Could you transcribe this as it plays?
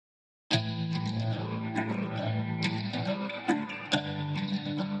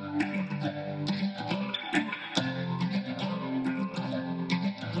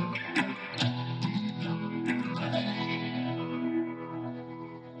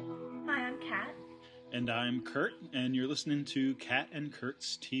Kat. And I'm Kurt, and you're listening to Kat and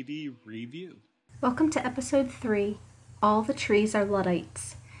Kurt's TV Review. Welcome to Episode 3, All the Trees Are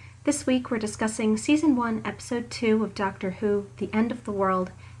Luddites. This week we're discussing Season 1, Episode 2 of Doctor Who, The End of the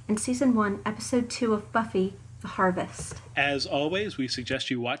World, and Season 1, Episode 2 of Buffy, The Harvest. As always, we suggest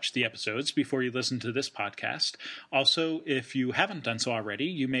you watch the episodes before you listen to this podcast. Also, if you haven't done so already,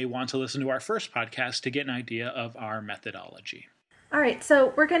 you may want to listen to our first podcast to get an idea of our methodology. All right,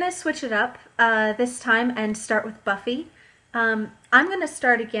 so we're going to switch it up this time and start with Buffy. I'm going to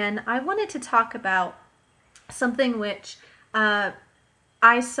start again. I wanted to talk about something which I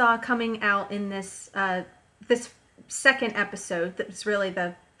saw coming out in this second episode. That's really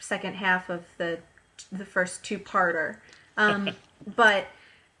the second half of the first two-parter. But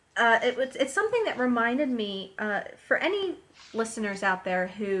it's something that reminded me, for any listeners out there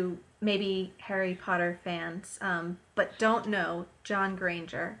who may be Harry Potter fans, but don't know John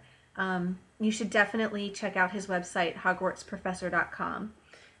Granger, you should definitely check out his website, hogwartsprofessor.com.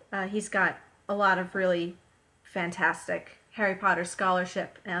 He's got a lot of really fantastic Harry Potter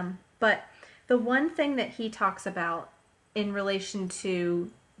scholarship. But the one thing that he talks about in relation to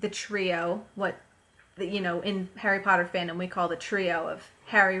the trio, in Harry Potter fandom we call the trio of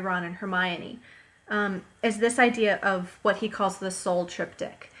Harry, Ron, and Hermione, is this idea of what he calls the soul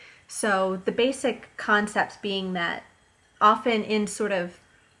triptych. So the basic concept being that often in sort of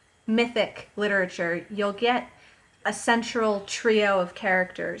mythic literature, you'll get a central trio of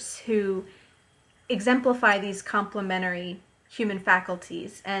characters who exemplify these complementary human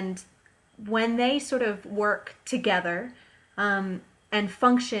faculties. And when they sort of work together and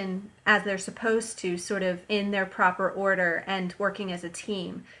function as they're supposed to, sort of in their proper order and working as a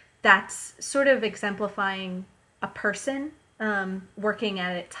team, that's sort of exemplifying a person working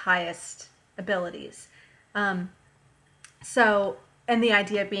at its highest abilities. And the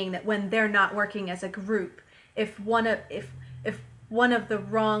idea being that when they're not working as a group, if one of the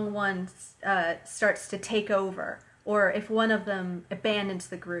wrong ones starts to take over, or if one of them abandons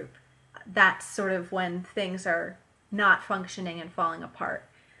the group, that's sort of when things are not functioning and falling apart.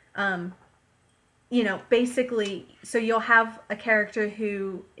 Basically, so you'll have a character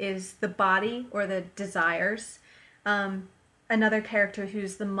who is the body or the desires, another character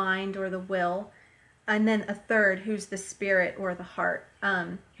who's the mind or the will, and then a third who's the spirit or the heart,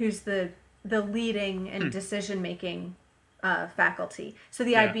 who's the leading and decision-making faculty. So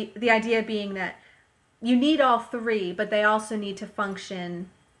the idea being that you need all three, but they also need to function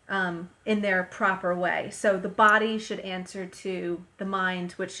in their proper way. So the body should answer to the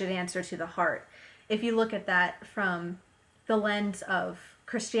mind, which should answer to the heart. If you look at that from the lens of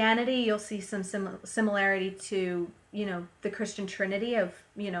Christianity, you'll see some similarity to, the Christian Trinity of,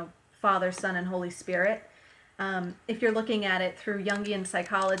 Father, Son, and Holy Spirit. If you're looking at it through Jungian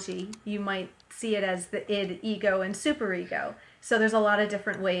psychology, you might see it as the id, ego, and superego. So there's a lot of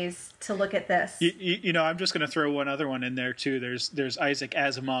different ways to look at this. I'm just going to throw one other one in there too. There's Isaac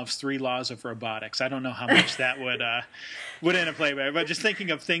Asimov's 3 Laws of Robotics. I don't know how much that would interplay with, but just thinking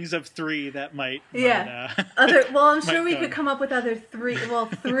of things of 3 that might. I'm sure we could come up with other 3. Well,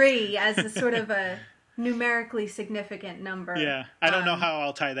 3 as a sort of a numerically significant number. Yeah, I don't know how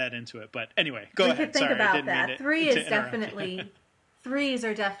I'll tie that into it, but anyway, go ahead. We could think about that. 3s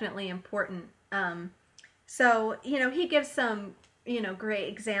are definitely important. So, he gives some, great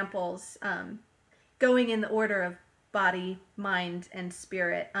examples, going in the order of body, mind, and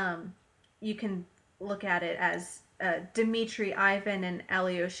spirit. You can look at it as Dmitri, Ivan, and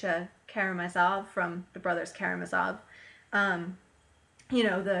Alyosha Karamazov from the Brothers Karamazov.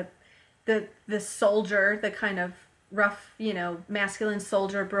 The soldier, the kind of rough, masculine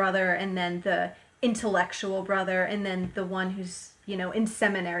soldier brother, and then the intellectual brother, and then the one who's in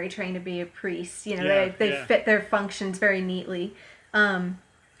seminary trying to be a priest. They fit their functions very neatly. Gollum,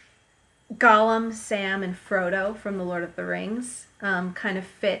 Sam, and Frodo from The Lord of the Rings kind of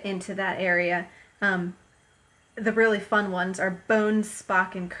fit into that area. The really fun ones are Bones,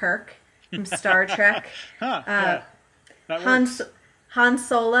 Spock, and Kirk from Star Trek. Han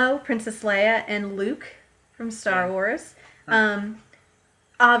Solo, Princess Leia, and Luke from Star Wars.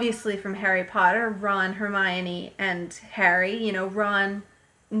 Obviously from Harry Potter, Ron, Hermione, and Harry. Ron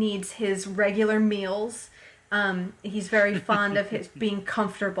needs his regular meals. He's very fond of his being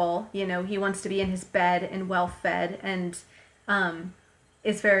comfortable. He wants to be in his bed and well-fed, and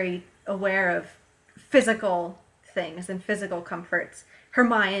is very aware of physical things and physical comforts.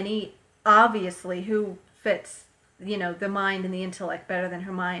 Hermione, obviously, who fits, the mind and the intellect better than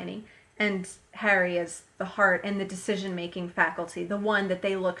Hermione. And Harry is the heart and the decision-making faculty, the one that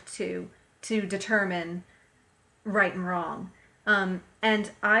they look to determine right and wrong.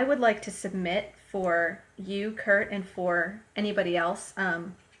 And I would like to submit for you, Kurt, and for anybody else,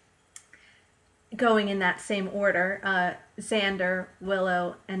 going in that same order, Xander,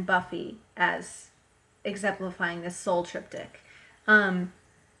 Willow, and Buffy as exemplifying this soul triptych.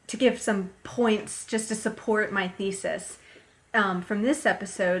 To give some points just to support my thesis from this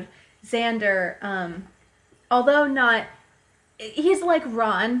episode, Xander, although not, he's like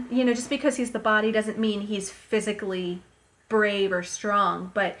Ron, just because he's the body doesn't mean he's physically brave or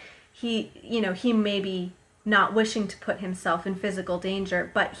strong, but he may be not wishing to put himself in physical danger,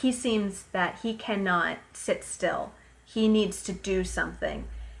 but he seems that he cannot sit still. He needs to do something.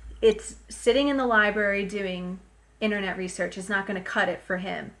 It's sitting in the library doing internet research is not going to cut it for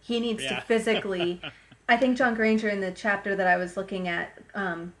him. He needs to physically. I think John Granger in the chapter that I was looking at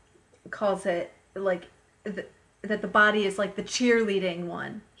calls it like that the body is like the cheerleading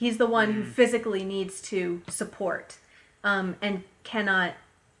one. He's the one who physically needs to support and cannot.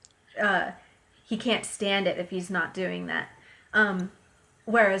 He can't stand it if he's not doing that.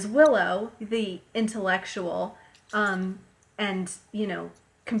 Whereas Willow, the intellectual, and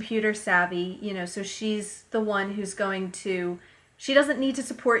computer savvy, so she's the one who's going to. She doesn't need to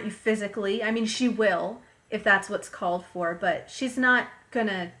support you physically. I mean, she will if that's what's called for, but she's not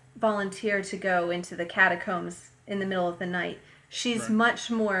gonna volunteer to go into the catacombs in the middle of the night. She's much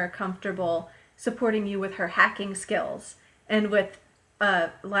more comfortable supporting you with her hacking skills and with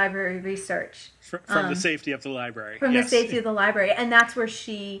library research. From the safety of the library. From the safety of the library. And that's where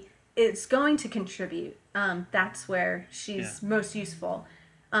she is going to contribute. That's where she's most useful.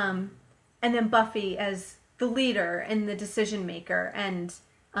 And then Buffy as the leader and the decision maker and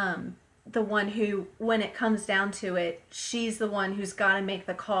the one who, when it comes down to it, she's the one who's got to make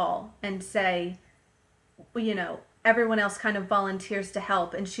the call and say, everyone else kind of volunteers to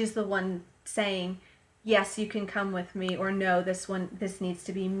help. And she's the one saying, yes, you can come with me, or no, this needs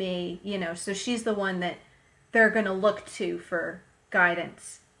to be me, so she's the one that they're going to look to for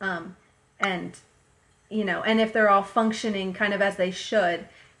guidance. And if they're all functioning kind of as they should,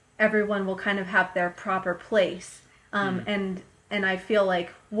 everyone will kind of have their proper place. And I feel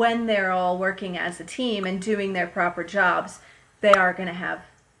like when they're all working as a team and doing their proper jobs, they are going to have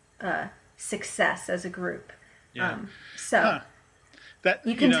success as a group. That,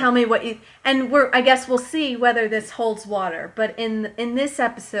 you can tell me what you, and I guess we'll see whether this holds water. But in this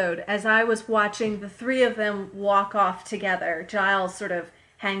episode, as I was watching the three of them walk off together, Giles sort of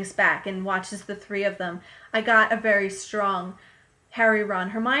hangs back and watches the three of them. I got a very strong Harry, Ron,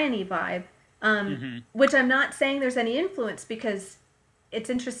 Hermione vibe, which I'm not saying there's any influence, because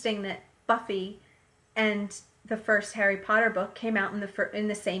it's interesting that Buffy and the first Harry Potter book came out in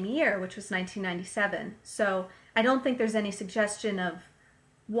the same year, which was 1997. So I don't think there's any suggestion of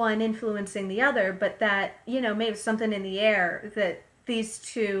one influencing the other, but that, maybe something in the air that these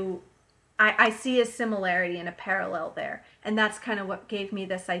two, I see a similarity and a parallel there. And that's kind of what gave me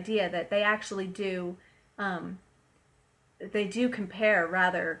this idea that they actually do, they do compare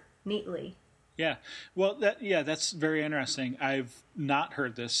rather neatly. Yeah. Well, that's very interesting. I've not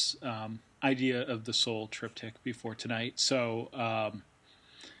heard this idea of the soul triptych before tonight. So,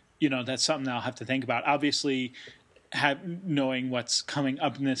 that's something I'll have to think about. Obviously, knowing what's coming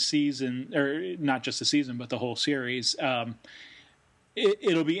up in this season, or not just the season, but the whole series,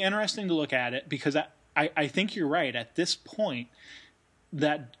 it'll be interesting to look at it, because I think you're right. At this point,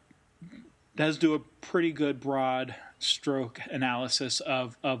 that does do a pretty good broad stroke analysis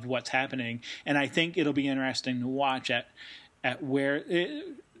of what's happening, and I think it'll be interesting to watch at where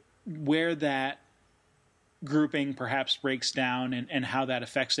that grouping perhaps breaks down and how that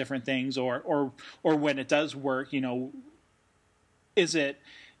affects different things, or when it does work, is it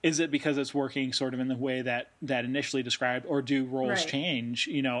because it's working sort of in the way that initially described, or do roles change,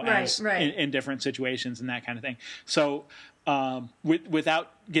 in different situations and that kind of thing. So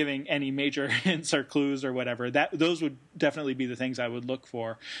without giving any major hints or clues or whatever, those would definitely be the things I would look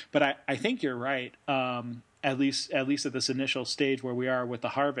for. But I think you're right. At least at this initial stage where we are with the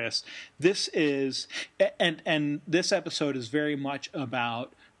harvest, this is, and this episode is very much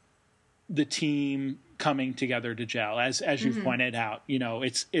about the team coming together to gel, as you've pointed out.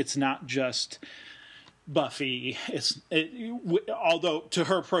 It's not just Buffy. Although to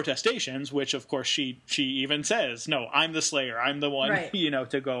her protestations, which of course she even says, no, I'm the Slayer, I'm the one,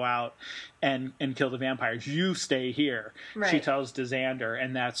 to go out and kill the vampires. You stay here. Right. She tells to Xander,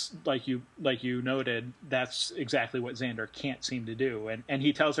 and that's like you noted, that's exactly what Xander can't seem to do. And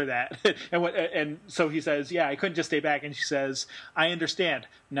he tells her that, and so he says, yeah, I couldn't just stay back. And she says, I understand.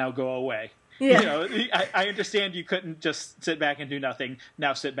 Now go away. Yeah. I understand you couldn't just sit back and do nothing.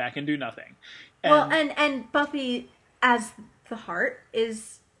 Now sit back and do nothing. And Buffy, as the heart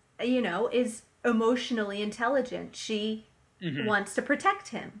is, is emotionally intelligent. She wants to protect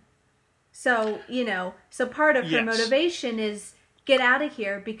him. So, so part of her motivation is get out of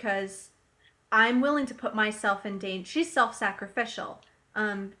here because I'm willing to put myself in danger. She's self-sacrificial.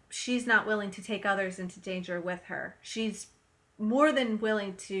 She's not willing to take others into danger with her. She's more than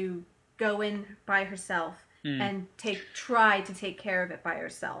willing to go in by herself and try to take care of it by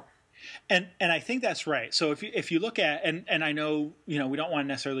herself. And I think that's right. So if you look at and I know we don't want to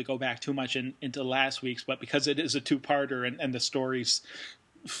necessarily go back too much into last week's, but because it is a two-parter and the story's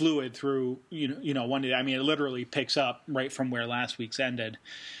fluid through one day, I mean it literally picks up right from where last week's ended.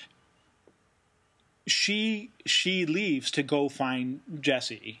 She leaves to go find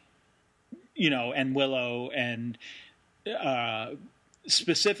Jesse, and Willow, and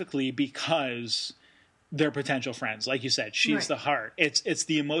specifically because they're potential friends. Like you said, she's the heart. It's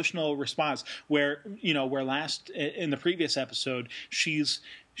the emotional response where last in the previous episode, she's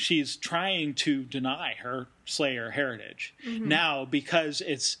trying to deny her Slayer heritage. Now, because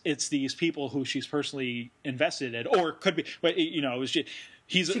it's these people who she's personally invested in, or could be, but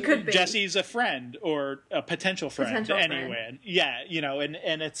Jesse's a friend or a potential friend anyway. Friend. Yeah.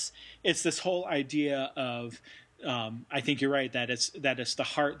 And it's this whole idea of, I think you're right that it's the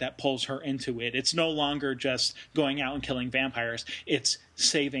heart that pulls her into it. It's no longer just going out and killing vampires. It's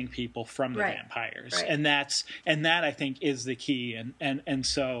saving people from the vampires, and that I think is the key. And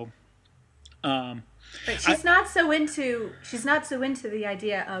so, she's not so into the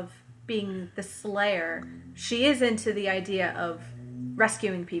idea of being the Slayer. She is into the idea of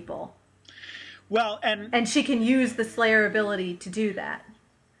rescuing people. Well, and she can use the Slayer ability to do that.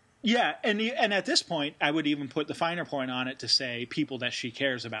 Yeah, and at this point, I would even put the finer point on it to say people that she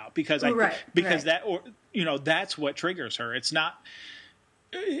cares about, because that, or that's what triggers her. It's not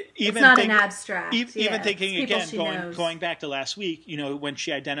even it's not an abstract. Even thinking again, going back to last week, when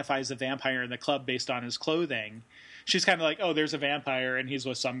she identifies the vampire in the club based on his clothing, she's kind of like, oh, there's a vampire and he's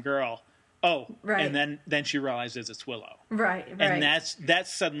with some girl. Oh, and then she realizes it's Willow. Right. And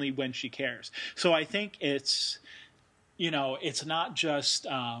that's suddenly when she cares. So I think it's. It's not just.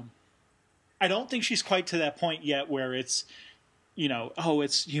 I don't think she's quite to that point yet where it's,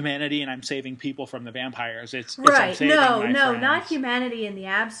 it's humanity and I'm saving people from the vampires. It's I'm saving my friends. Not humanity in the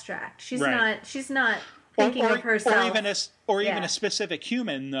abstract. She's not. She's not thinking of herself. Even a specific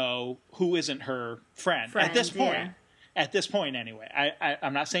human though who isn't her friend at this point. Yeah. At this point, anyway,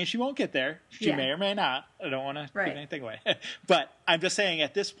 I'm not saying she won't get there. She may or may not. I don't want to give anything away. But I'm just saying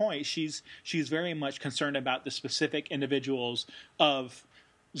at this point, she's very much concerned about the specific individuals of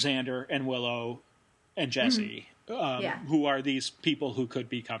Xander and Willow and Jesse, who are these people who could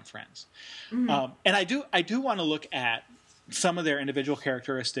become friends. And I do want to look at some of their individual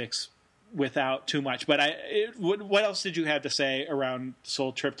characteristics without too much. But what else did you have to say around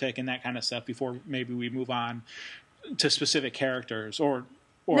Soul Triptych and that kind of stuff before maybe we move on to specific characters, or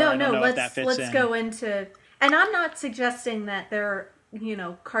I don't know if that fits in. Let's go into, and I'm not suggesting that they're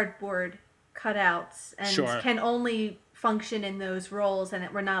cardboard cutouts and can only function in those roles, and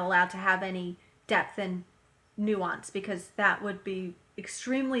that we're not allowed to have any depth and nuance because that would be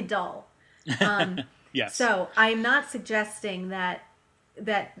extremely dull. Yes. So I'm not suggesting that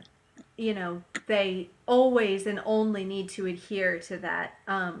they always and only need to adhere to that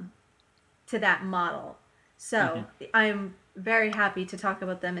model. So I'm very happy to talk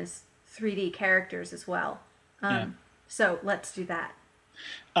about them as 3D characters as well. So let's do that.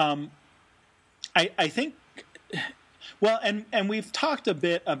 I think, well, and we've talked a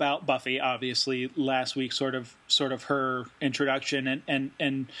bit about Buffy, obviously, last week, sort of her introduction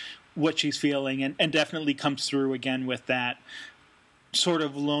and what she's feeling, and definitely comes through again with that sort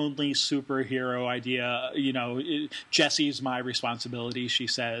of lonely superhero idea. Jesse's my responsibility, she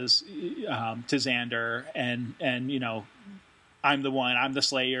says to Xander, and I'm the one, I'm the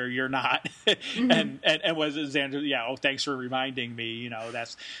Slayer, you're not. and was it Xander? Yeah. Oh, thanks for reminding me.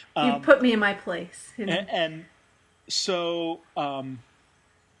 That's you put me in my place. And so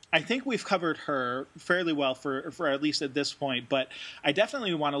I think we've covered her fairly well for at least at this point. But I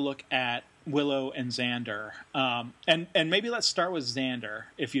definitely want to look at Willow and Xander, and maybe let's start with Xander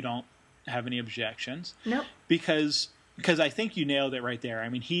if you don't have any objections. Nope. Because I think you nailed it right there. I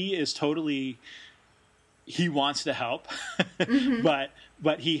mean, he is totally. He wants to help, but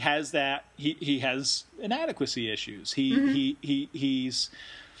he has that he has inadequacy issues. He's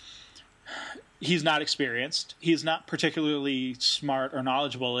not experienced. He's not particularly smart or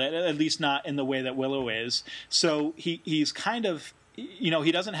knowledgeable, at least not in the way that Willow is. So he's kind of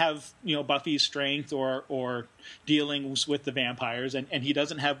he doesn't have, Buffy's strength or dealings with the vampires, and he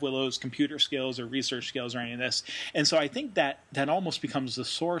doesn't have Willow's computer skills or research skills or any of this. And so I think that almost becomes the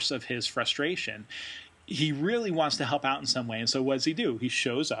source of his frustration. He really wants to help out in some way. And so what does he do? He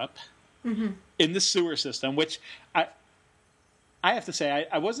shows up in the sewer system, which I have to say,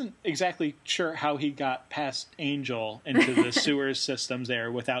 I wasn't exactly sure how he got past Angel into the sewer systems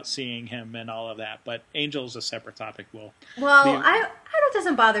there without seeing him and all of that. But Angel's a separate topic. That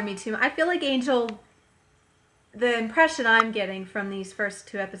doesn't bother me too much. I feel like Angel, the impression I'm getting from these first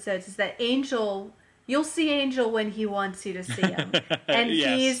 2 episodes is that Angel, you'll see Angel when he wants you to see him. And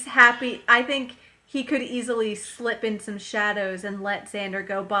Yes. He's happy. I think he could easily slip in some shadows and let Xander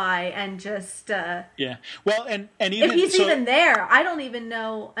go by and just... yeah. Well, and even... If he's even there, I don't even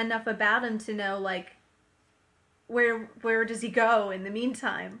know enough about him to know, like, where does he go in the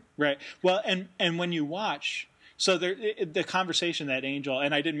meantime? Right. Well, and when you watch... So the conversation that Angel...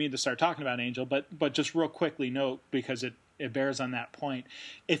 And I didn't mean to start talking about Angel, but just real quickly note, because it bears on that point.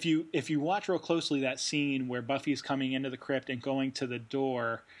 If you watch real closely that scene where Buffy's coming into the crypt and going to the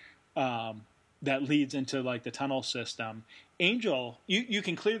door... that leads into like the tunnel system. Angel, you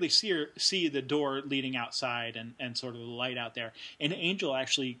can clearly see the door leading outside and sort of the light out there. And Angel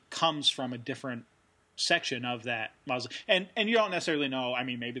actually comes from a different section of that mausoleum. And you don't necessarily know, I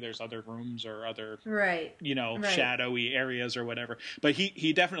mean, maybe there's other rooms or other, right. shadowy areas or whatever. But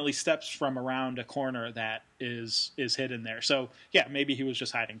he definitely steps from around a corner that is hidden there. So, yeah, maybe he was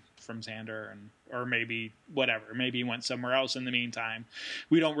just hiding from Xander or maybe whatever. Maybe he went somewhere else in the meantime.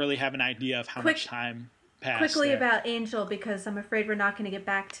 We don't really have an idea of how much time passed. Quickly there. about Angel, because I'm afraid we're not going to get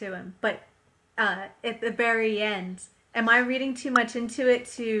back to him. But at the very end, am I reading too much into it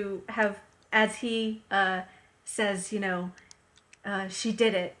to have... As he says, she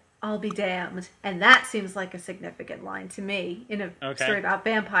did it, I'll be damned. And that seems like a significant line to me in a story about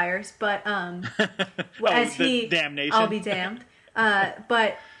vampires. But as he, damnation. I'll be damned.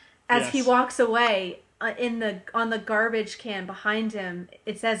 But as he walks away, on the garbage can behind him,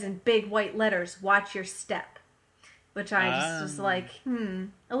 it says in big white letters, "Watch your step." Which I just was like,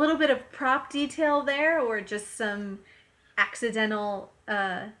 a little bit of prop detail there, or just some accidental...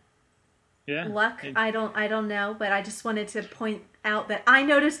 luck. I don't know, but I just wanted to point out that I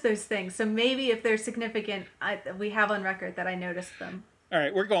noticed those things. So maybe if they're significant, we have on record that I noticed them. All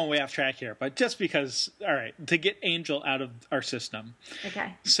right, we're going way off track here, but just because, all right, to get Angel out of our system.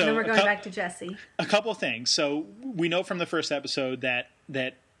 Okay, so then we're going back to Jesse. A couple things. So we know from the first episode that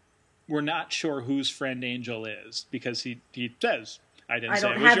we're not sure whose friend Angel is, because he says, I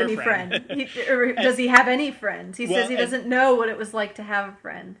don't have any friend. Does he have any friends? He says he doesn't know what it was like to have a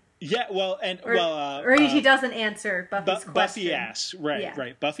friend. Yeah, well, he doesn't answer Buffy's question. Buffy asks,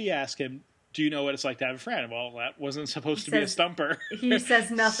 right. Buffy asks him, "Do you know what it's like to have a friend?" Well, that wasn't supposed to be a stumper. He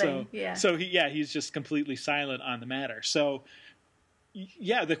says nothing. So he's just completely silent on the matter. So,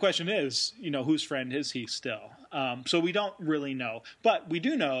 yeah, the question is, whose friend is he still? So we don't really know, but we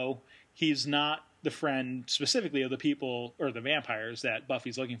do know he's not the friend specifically of the people or the vampires that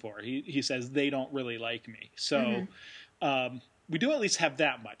Buffy's looking for. He says they don't really like me. So. We do at least have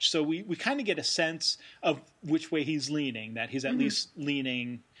that much. So we kind of get a sense of which way he's leaning, that he's at least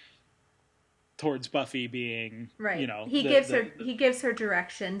leaning towards Buffy being, right. He gives her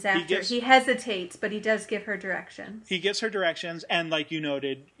directions after. He hesitates, but he does give her directions. He gives her directions, and like you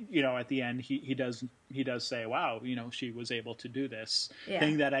noted, at the end he does say, "Wow, she was able to do this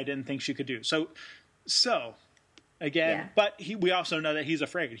thing that I didn't think she could do." So again, but we also know that he's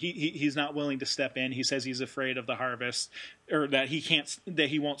afraid. He's not willing to step in. He says he's afraid of the harvest, or that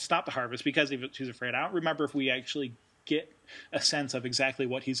he won't stop the harvest because he's afraid. I don't remember if we actually get a sense of exactly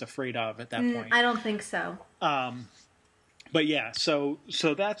what he's afraid of at that point. I don't think so. But yeah, so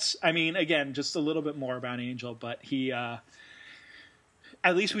that's, I mean, again, just a little bit more about Angel, but he, at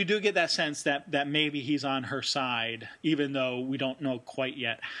least we do get that sense that maybe he's on her side, even though we don't know quite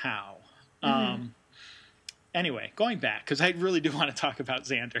yet how. Anyway, going back, because I really do want to talk about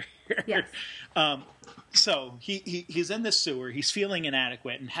Xander here. Yes. So he's in this sewer. He's feeling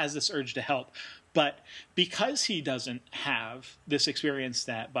inadequate and has this urge to help. But because he doesn't have this experience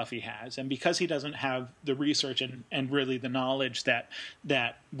that Buffy has, and because he doesn't have the research and really the knowledge that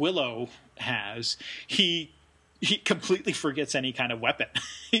Willow has, he completely forgets any kind of weapon.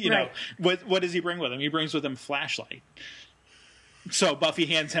 What does he bring with him? He brings with him a flashlight. So Buffy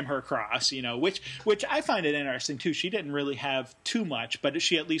hands him her cross, which I find it interesting too. She didn't really have too much, but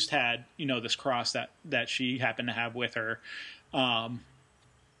she at least had, this cross that she happened to have with her.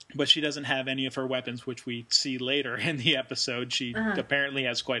 But she doesn't have any of her weapons, which we see later in the episode. She apparently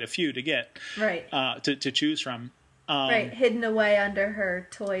has quite a few to get, right? To choose from. Right, hidden away under her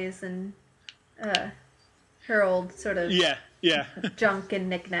toys and uh, her old sort of Yeah, yeah. junk and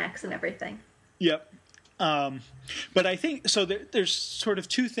knickknacks and everything. Yep. But I think so. There's sort of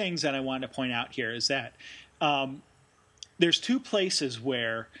two things that I wanted to point out here is that there's two places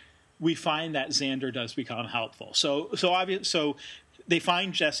where we find that Xander does become helpful. So they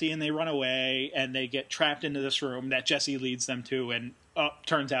find Jesse and they run away and they get trapped into this room that Jesse leads them to, and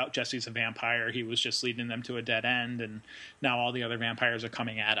turns out Jesse's a vampire. He was just leading them to a dead end, and now all the other vampires are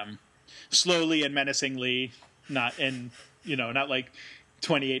coming at him slowly and menacingly. Not like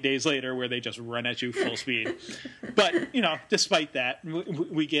 28 days later where they just run at you full speed. But, despite that,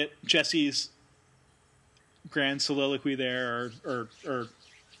 we get Jesse's grand soliloquy there, or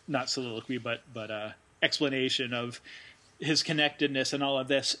not soliloquy, but explanation of his connectedness and all of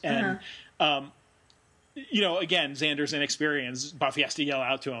this. And, again, Xander's inexperienced. Buffy has to yell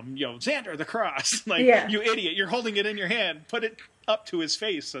out to him, Xander, the cross. You idiot, you're holding it in your hand. Put it up to his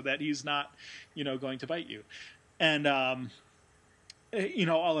face so that he's not, going to bite you. And, all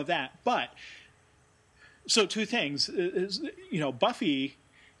of that. But, so two things is, Buffy,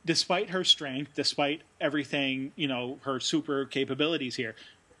 despite her strength, despite everything, her super capabilities here,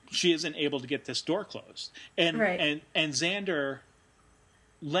 she isn't able to get this door closed. And Xander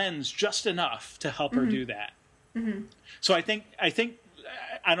lends just enough to help her do that. Mm-hmm. So I think,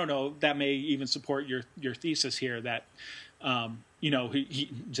 I don't know, that may even support your thesis here that,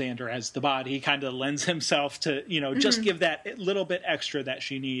 Xander as the body, he kind of lends himself to, just give that little bit extra that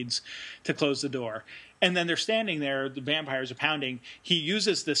she needs to close the door. And then they're standing there, the vampires are pounding. He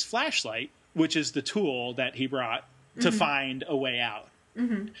uses this flashlight, which is the tool that he brought to find a way out.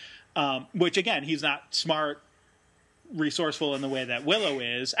 Mm-hmm. Which, again, he's not smart, resourceful in the way that Willow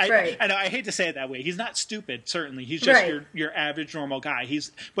is. I know I hate to say it that way. He's not stupid, certainly. He's just your average normal guy.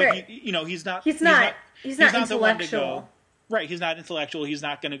 He's not intellectual. The one to go. Right, he's not intellectual. He's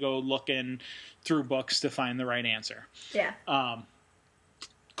not going to go looking through books to find the right answer. Yeah.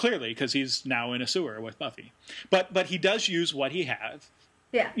 Clearly, because he's now in a sewer with Buffy. But he does use what he has.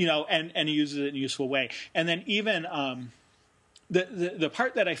 Yeah. And he uses it in a useful way. And then even the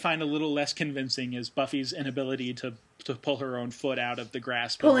part that I find a little less convincing is Buffy's inability to pull her own foot out of the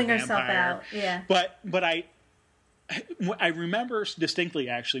grasp of the vampire. Herself out, yeah. But I remember distinctly,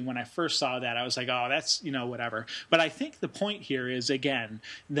 actually, when I first saw that, I was like, oh, that's, whatever. But I think the point here is, again,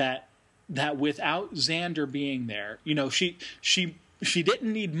 that without Xander being there, she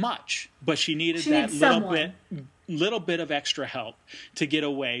didn't need much, but she needed that little bit of extra help to get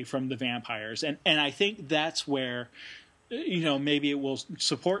away from the vampires. And I think that's where, maybe it will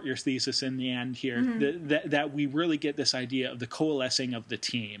support your thesis in the end here, that we really get this idea of the coalescing of the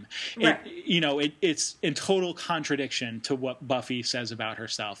team. Right. It's in total contradiction to what Buffy says about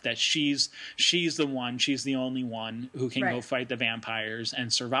herself, that she's the only one who can go fight the vampires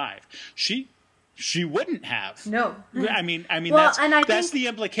and survive. She wouldn't have. No. I mean well, that's the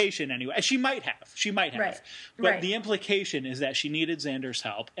implication anyway. She might have. Right. But the implication is that she needed Xander's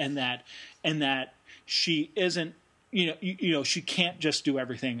help, and that she isn't, she can't just do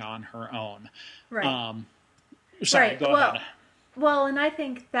everything on her own. Right. Sorry, go ahead. Well, and I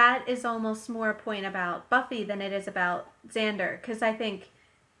think that is almost more a point about Buffy than it is about Xander, because I think,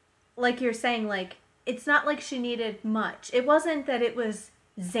 like you're saying, it's not like she needed much. It wasn't that it was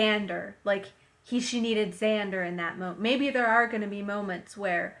Xander, she needed Xander in that moment. Maybe there are going to be moments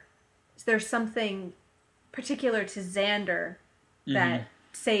where there's something particular to Xander that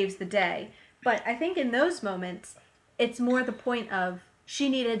saves the day. But I think in those moments, it's more the point of she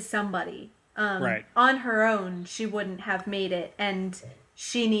needed somebody. On her own, she wouldn't have made it, and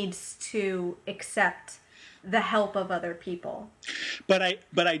she needs to accept the help of other people. But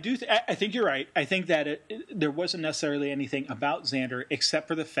I do I think you're right. I think that there wasn't necessarily anything about Xander except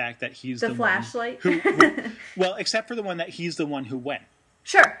for the fact that he's the flashlight. One who except for the one that he's the one who went.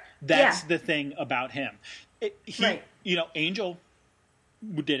 Sure. That's the thing about him. Angel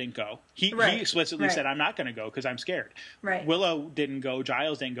didn't go. He explicitly said, "I'm not going to go because I'm scared." Right. Willow didn't go.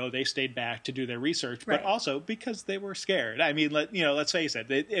 Giles didn't go. They stayed back to do their research, but also because they were scared. I mean, let's face it.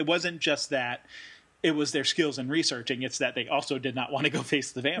 It wasn't just that it was their skills in researching. It's that they also did not want to go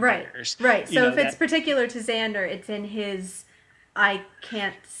face the vampires. Right. So if it's particular to Xander, it's in his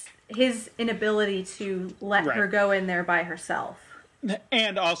his inability to let her go in there by herself.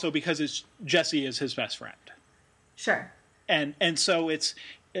 And also because Jesse is his best friend. Sure. And so it's,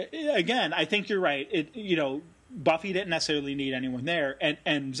 again, I think you're right. Buffy didn't necessarily need anyone there,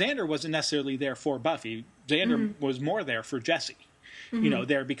 and Xander wasn't necessarily there for Buffy. Xander was more there for Jesse.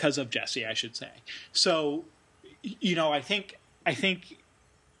 There because of Jesse, I should say. So, I think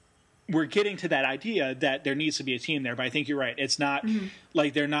we're getting to that idea that there needs to be a team there. But I think you're right. It's not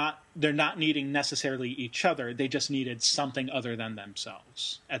like they're not needing necessarily each other. They just needed something other than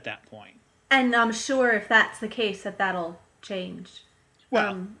themselves at that point. And I'm sure if that's the case, that'll change.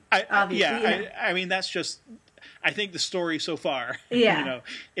 Well, obviously, I mean, that's just, I think the story so far, yeah.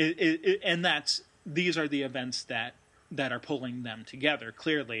 And these are the events that are pulling them together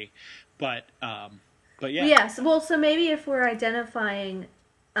clearly, but yeah. Yes. Well, so maybe if we're identifying,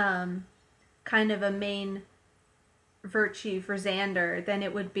 kind of a main virtue for Xander, then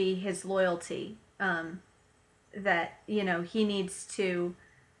it would be his loyalty, that, he needs to,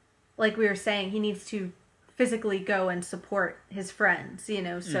 like we were saying, he needs to physically go and support his friends,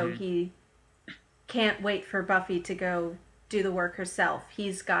 so he can't wait for Buffy to go do the work herself.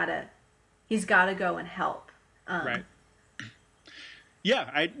 He's gotta go and help. Right. Yeah,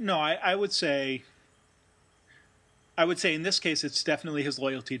 I would say in this case it's definitely his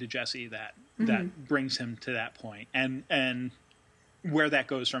loyalty to Jesse that brings him to that point. And where that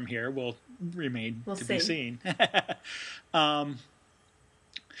goes from here will remain to be seen.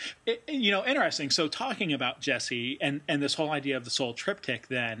 Interesting. So talking about Jesse and this whole idea of the soul triptych,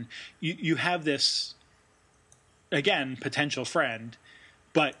 then you have this, again, potential friend,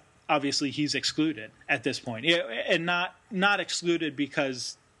 but obviously he's excluded at this point, and not excluded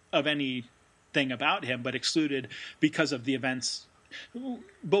because of anything about him, but excluded because of the events,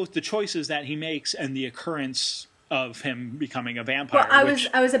 both the choices that he makes and the occurrence of him becoming a vampire. Well,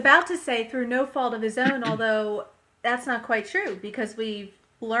 I was about to say through no fault of his own, although that's not quite true, because we've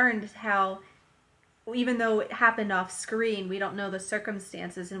learned how, even though it happened off screen, we don't know the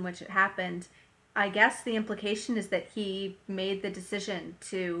circumstances in which it happened. I guess the implication is that he made the decision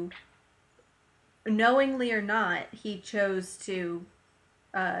to, knowingly or not, he chose to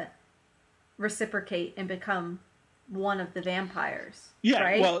reciprocate and become one of the vampires. Yeah,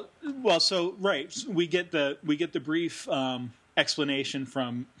 right? well, so right, we get the brief explanation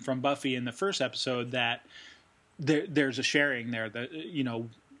from Buffy in the first episode that there's a sharing there that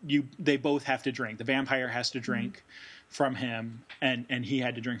they both have to drink. The vampire has to drink from him, and he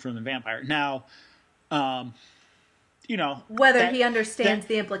had to drink from the vampire. Now, whether he understands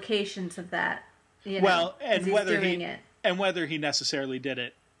the implications of that. And whether he necessarily did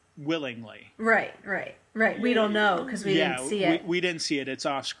it willingly. Right. We don't know because we didn't see it. We didn't see it. It's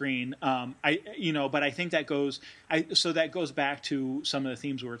off screen. But I think that goes back to some of the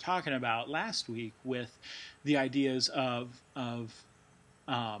themes we were talking about last week with the ideas of the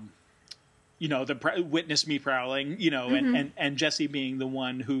witness me prowling, and Jesse being the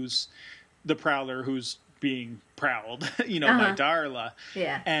one who's the prowler who's being prowled, by Darla.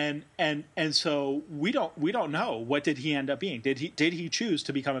 Yeah. And so we don't know, what did he end up being? Did he choose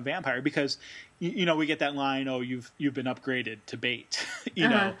to become a vampire? Because we get that line, "Oh, you've been upgraded to bait,"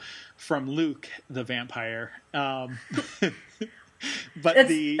 from Luke the vampire. But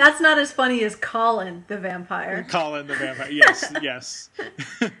that's not as funny as Colin the vampire. Colin the vampire. Yes.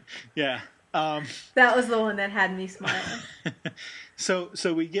 Yeah. That was the one that had me smiling. So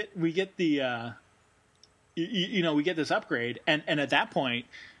we get the we get this upgrade, and at that point,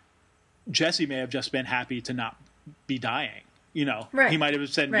 Jesse may have just been happy to not be dying. Right. He might have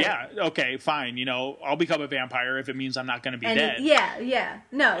said, right. "Yeah, okay, fine. I'll become a vampire if it means I'm not going to be dead." Yeah.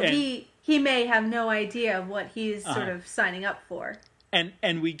 No, he may have no idea what he's sort of signing up for.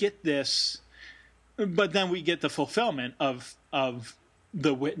 And we get this, but then we get the fulfillment of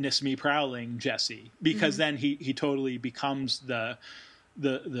the witness me prowling Jesse, because then he totally becomes the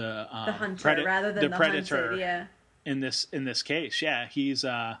hunter rather than the predator. Hunted, yeah. In this case, yeah, he's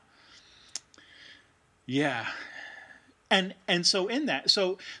and so in that,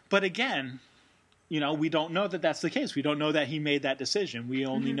 but again, we don't know that that's the case. We don't know that he made that decision. We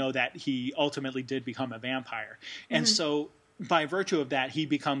only know that he ultimately did become a vampire, and so by virtue of that, he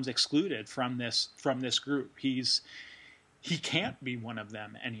becomes excluded from this group. He can't be one of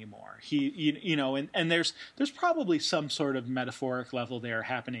them anymore. And there's probably some sort of metaphoric level there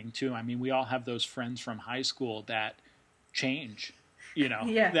happening too. I mean, we all have those friends from high school that change,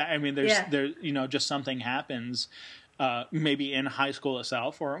 Yeah. There's just something happens, maybe in high school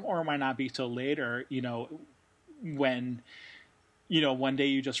itself, or it might not be till later, when, one day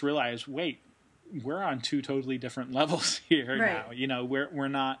you just realize, wait, we're on two totally different levels here now.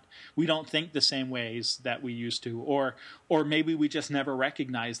 We don't think the same ways that we used to, or maybe we just never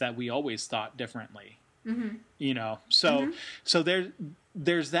recognized that we always thought differently. So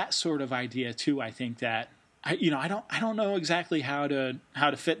there's that sort of idea too. I think that I don't know exactly how to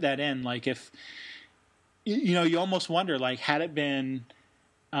fit that in. Like, if you almost wonder, like, had it been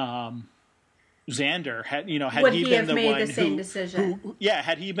Xander had Would he he been have the made one the same decision?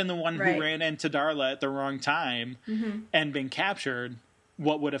 had he been the one Right. who ran into Darla at the wrong time and been captured,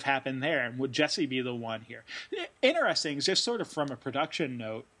 what would have happened there? And would Jesse be the one here? Interesting, just sort of from a production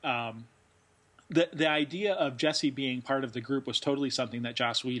note. The idea of Jesse being part of the group was totally something that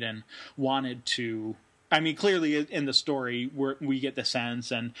Joss Whedon wanted to. I mean, clearly in the story we get the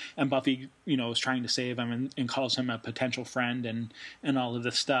sense, and Buffy, is trying to save him and calls him a potential friend and all of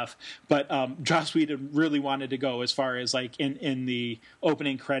this stuff. But Joss Whedon really wanted to go as far as like in the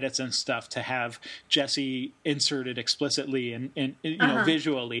opening credits and stuff to have Jesse inserted explicitly and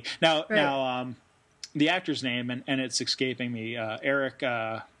visually. Now the actor's name and it's escaping me. Eric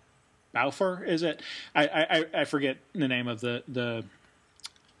Balfour, is it? I forget the name of the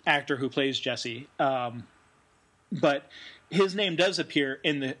actor who plays Jesse, but his name does appear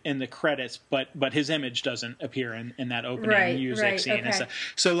in the credits, but his image doesn't appear in that opening music scene. Okay. And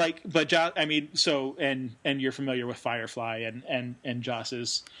stuff. So like, but Joss, I mean, so and you're familiar with Firefly and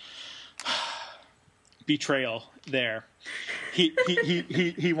Joss's betrayal there.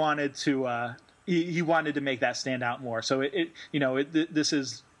 He wanted to he wanted to make that stand out more. So this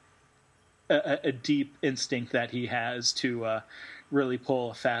is a deep instinct that he has to really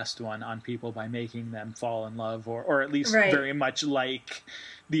pull a fast one on people by making them fall in love or at least very much like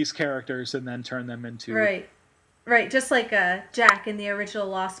these characters and then turn them into... Right. Just like Jack in the original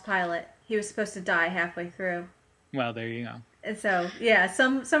Lost pilot. He was supposed to die halfway through. Well, there you go. And so, yeah,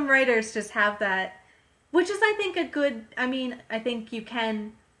 some writers just have that, which is, I think, a good... I mean, I think you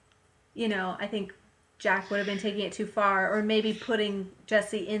can... I think Jack would have been taking it too far, or maybe putting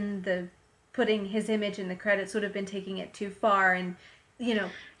his image in the credits would have been taking it too far. And, you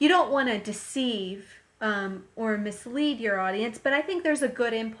don't want to deceive or mislead your audience, but I think there's a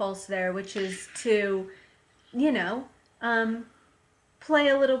good impulse there, which is to, play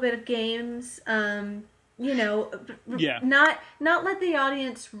a little bit of games, not let the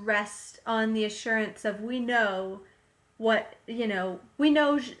audience rest on the assurance of we know we're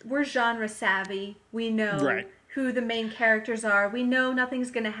genre savvy, we know who the main characters are, we know nothing's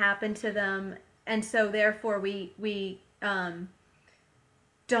going to happen to them, and so therefore we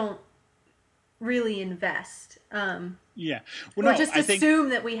don't really invest. Assume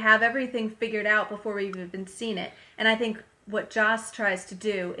that we have everything figured out before we've even seen it. And I think what Joss tries to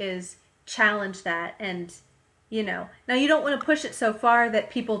do is challenge that, and now you don't want to push it so far that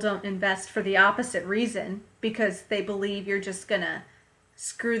people don't invest for the opposite reason because they believe you're just gonna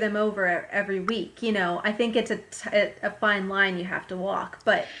screw them over every week. I think it's a fine line you have to walk,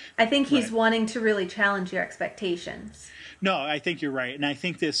 but I think he's wanting to really challenge your expectations. No, I think you're right. And I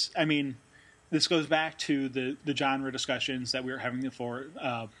think this goes back to the genre discussions that we were having before,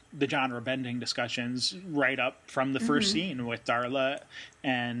 the genre bending discussions right up from the first scene with Darla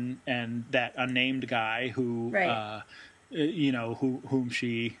and that unnamed guy who, whom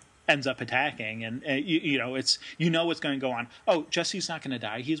she ends up attacking, and it's what's going to go on. Oh, Jesse's not going to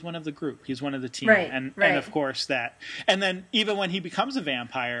die. He's one of the group. He's one of the team, and of course that. And then even when he becomes a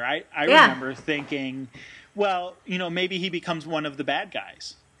vampire, I remember thinking, well, maybe he becomes one of the bad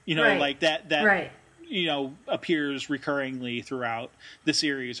guys. Like that appears recurringly throughout the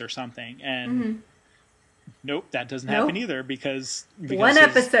series or something, and nope, that doesn't happen either because one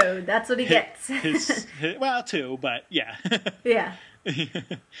episode. That's what he gets. Well, two, but yeah. Yeah.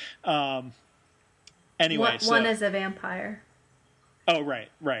 Anyway, one is a vampire. Oh,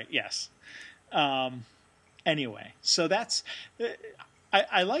 right, yes. Anyway, so that's.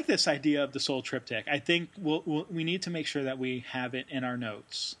 I like this idea of the soul triptych. I think we need to make sure that we have it in our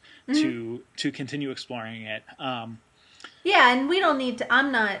notes to continue exploring it. Yeah, and we don't need to.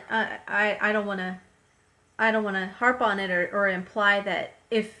 I'm not. I don't want to. I don't want to harp on it or imply that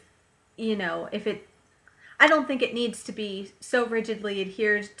if it. I don't think it needs to be so rigidly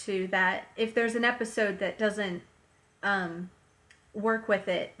adhered to that if there's an episode that doesn't work with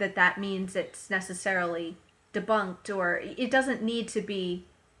it, that means it's necessarily debunked, or it doesn't need to be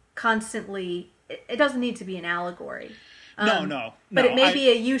constantly. It doesn't need to be an allegory. No. But it may be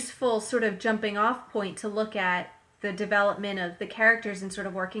a useful sort of jumping off point to look at the development of the characters and sort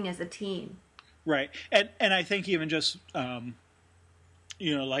of working as a team. Right, and I think even just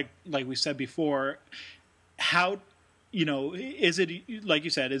like we said before, how is it, like you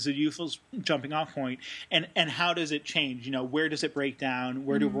said, is it a useful jumping off point, and how does it change? Where does it break down?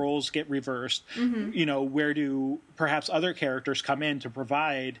 Where do roles get reversed? Where do perhaps other characters come in to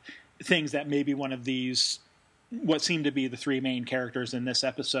provide things that maybe one of these, what seem to be the three main characters in this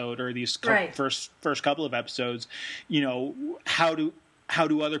episode or these first couple of episodes, how how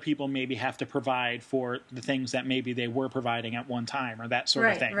do other people maybe have to provide for the things that maybe they were providing at one time, or that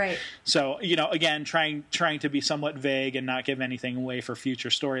sort of thing. Right. So, again, trying to be somewhat vague and not give anything away for future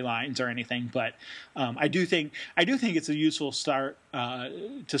storylines or anything. But I do think it's a useful start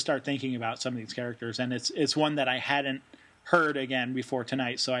to start thinking about some of these characters, and it's one that I hadn't heard again before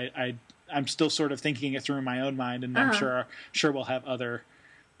tonight. So I'm still sort of thinking it through in my own mind, and I'm sure we'll have other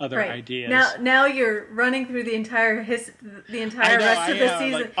ideas. Now you're running through the entire rest of the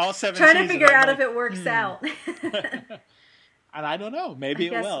season, like all 7 trying seasons, to figure out if it works out. And I don't know. Maybe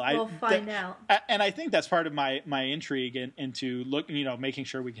it will. We'll find out. And I think that's part of my intrigue into making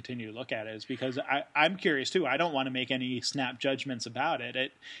sure we continue to look at it, is because I'm curious too. I don't want to make any snap judgments about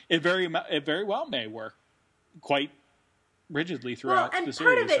it. It very well may work quite rigidly throughout the series.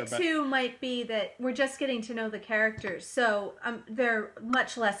 Part of it too might be that we're just getting to know the characters, so they're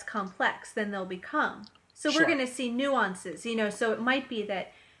much less complex than they'll become. So we're going to see nuances, so it might be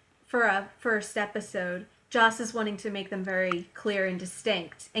that for a first episode, Joss is wanting to make them very clear and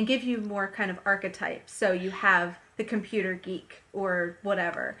distinct and give you more kind of archetypes. So you have the computer geek or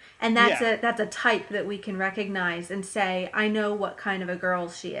whatever, and that's a type that we can recognize and say, I know what kind of a girl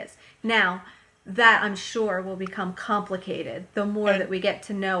she is. Now, that I'm sure will become complicated the more that we get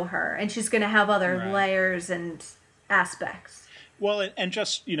to know her, and she's going to have other layers and aspects. Well, and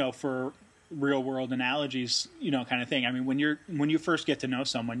just for real world analogies, kind of thing. I mean, when you first get to know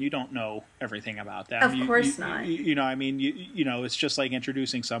someone, you don't know everything about them. Of course not. It's just like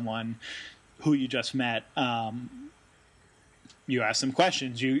introducing someone who you just met. You ask them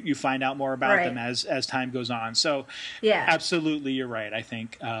questions. You find out more about them as time goes on. So, absolutely, you're right. I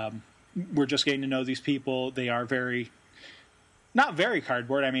think. We're just getting to know these people. They are not very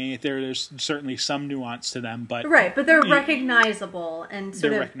cardboard. I mean, there's certainly some nuance to them, but they're recognizable and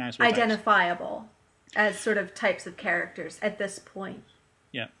sort of identifiable types. As sort of types of characters at this point.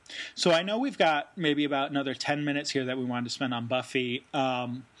 Yeah. So I know we've got maybe about another 10 minutes here that we wanted to spend on Buffy.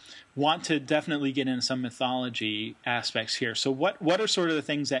 Want to definitely get into some mythology aspects here. So what are sort of the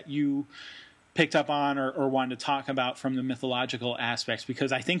things that you picked up on or wanted to talk about from the mythological aspects,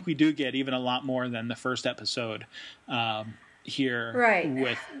 because I think we do get even a lot more than the first episode here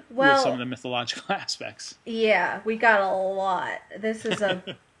with some of the mythological aspects. Yeah, we got a lot. This is I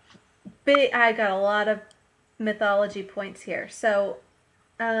got a lot of mythology points here. So,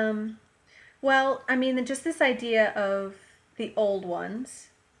 just this idea of the old ones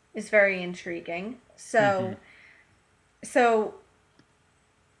is very intriguing. So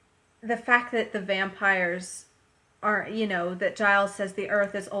the fact that the vampires are, that Giles says the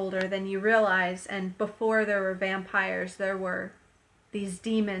earth is older than you realize, and before there were vampires, there were these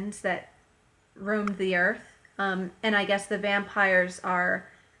demons that roamed the earth. And I guess the vampires are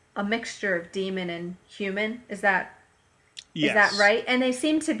a mixture of demon and human. Is that right? And they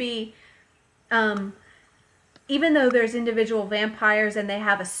seem to be, even though there's individual vampires and they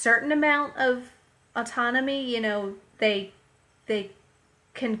have a certain amount of autonomy, they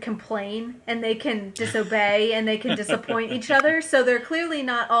can complain and they can disobey and they can disappoint each other. So they're clearly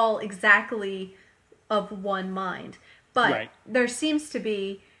not all exactly of one mind. But there seems to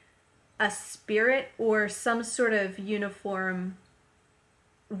be a spirit or some sort of uniform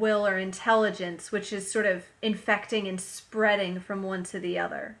will or intelligence which is sort of infecting and spreading from one to the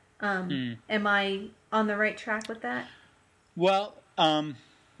other. Am I on the right track with that? Well,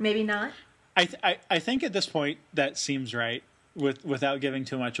 maybe not. I think at this point that seems right. Without giving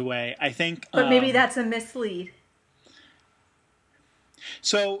too much away, I think. But maybe that's a mislead.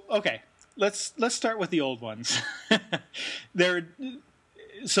 So okay, let's start with the old ones. There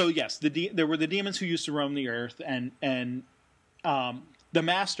were the demons who used to roam the earth, and the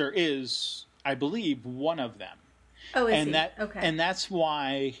Master is, I believe, one of them. Oh, is he? Okay. And that's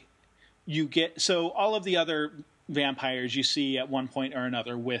why you get all of the other vampires you see at one point or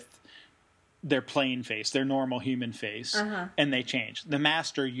another with their plain face, their normal human face, and they change. The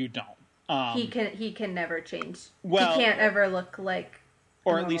Master, you don't. He can never change. Well, he can't ever look like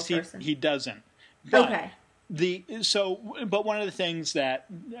or at least he doesn't. But but one of the things that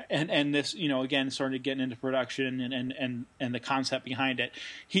and this, again, sort of getting into production and the concept behind it,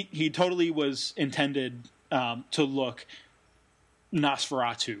 he totally was intended to look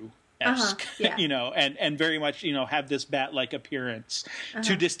Nosferatu-esque, and very much, have this bat-like appearance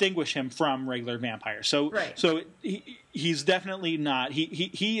to distinguish him from regular vampires. So he's definitely not.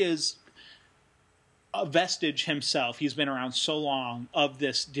 He is a vestige himself. He's been around so long of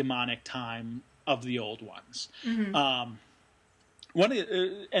this demonic time of the old ones. One of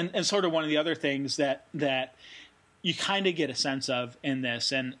and sort of one of the other things that you kind of get a sense of in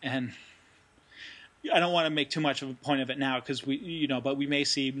this, and I don't want to make too much of a point of it now because but we may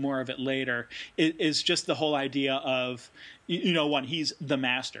see more of it later. It is just the whole idea of, one, he's the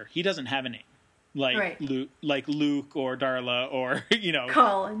master. He doesn't have a name like Luke or Darla or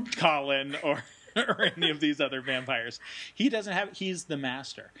Colin or or any of these other vampires. He doesn't have. He's the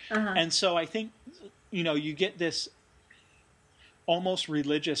master, and so I think you get this almost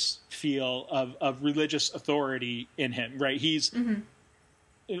religious feel of religious authority in him, right? He's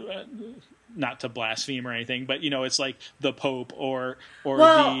not to blaspheme or anything, but it's like the Pope or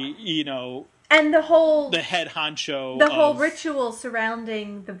and the head honcho. The whole ritual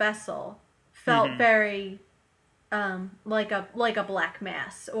surrounding the vessel felt very like a black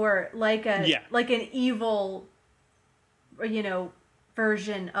mass or like an evil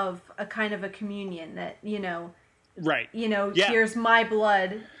version of a kind of a communion that right. Here's my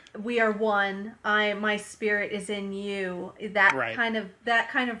blood. We are one. My spirit is in you. That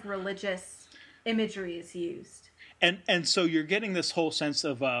kind of religious imagery is used. And so you're getting this whole sense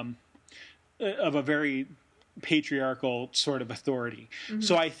of a very patriarchal sort of authority.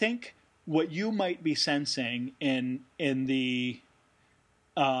 So I think what you might be sensing in the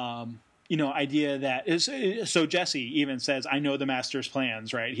idea that is, so Jesse even says, I know the master's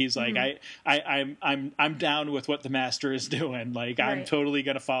plans, right? He's like, I'm down with what the master is doing. Like, I'm totally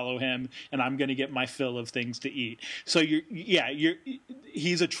going to follow him and I'm going to get my fill of things to eat. So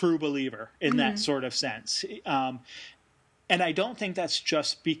he's a true believer in that sort of sense. And I don't think that's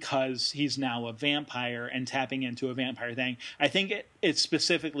just because he's now a vampire and tapping into a vampire thing. I think it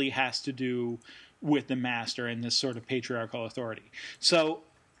specifically has to do with the master and this sort of patriarchal authority. So,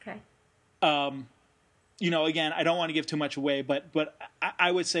 again, I don't want to give too much away, but I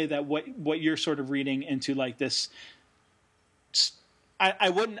would say that what you're sort of reading into like this,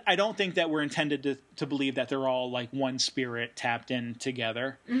 I don't think that we're intended to believe that they're all like one spirit tapped in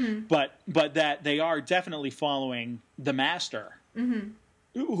together, but that they are definitely following the master,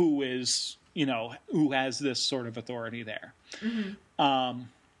 who is, who has this sort of authority there.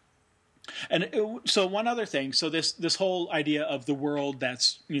 So one other thing, so this whole idea of the world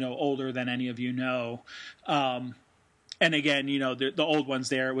that's, older than any of you know, and again, the old ones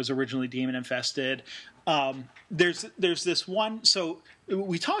there, it was originally demon infested. There's this one, so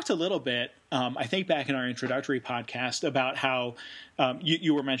we talked a little bit, I think back in our introductory podcast about how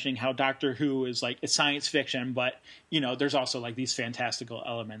you were mentioning how Doctor Who is like, it's science fiction, but, there's also like these fantastical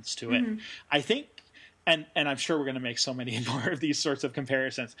elements to it. I think, and I'm sure we're going to make so many more of these sorts of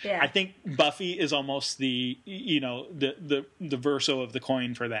comparisons. Yeah. I think Buffy is almost the verso of the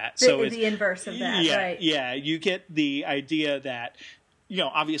coin for that. So it's the inverse of that, right? Yeah, you get the idea that,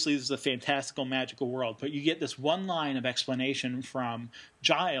 obviously this is a fantastical, magical world, but you get this one line of explanation from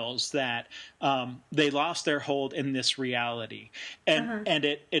Giles that they lost their hold in this reality, and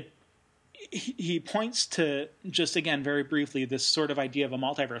he points to, just again very briefly, this sort of idea of a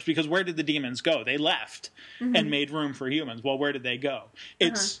multiverse, because where did the demons go? They left and made room for humans. Well, where did they go?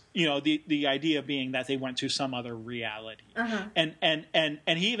 It's the idea being that they went to some other reality, and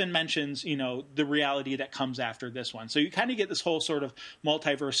he even mentions the reality that comes after this one. So you kind of get this whole sort of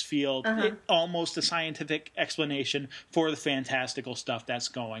multiverse feel, almost a scientific explanation for the fantastical stuff that's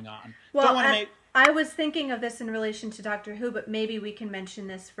going on. Well, I was thinking of this in relation to Doctor Who, but maybe we can mention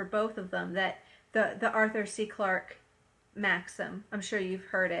this for both of them, that the Arthur C. Clarke maxim, I'm sure you've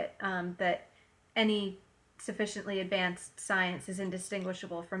heard it, that any sufficiently advanced science is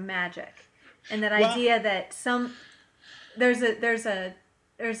indistinguishable from magic. And that idea that there's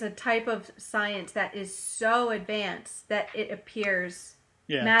a type of science that is so advanced that it appears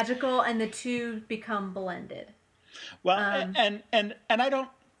magical, and the two become blended. Well, and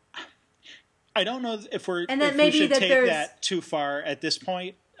I don't know if we should take that too far at this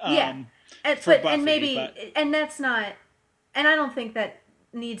point. And that's not, and I don't think that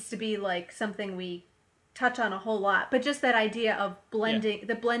needs to be like something we touch on a whole lot, but just that idea of blending,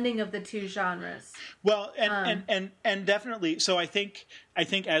 the blending of the two genres. Well, and definitely. So I think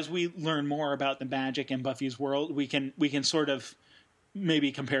as we learn more about the magic in Buffy's world, we can sort of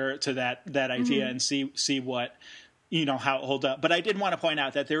maybe compare it to that idea and see what, how it holds up. But I did want to point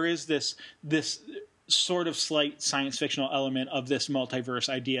out that there is this sort of slight science fictional element of this multiverse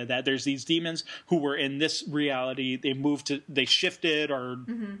idea, that there's these demons who were in this reality, they shifted or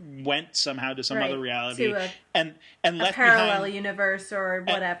went somehow to some other reality, to and left parallel behind, universe or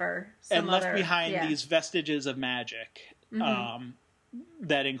whatever, and left behind these vestiges of magic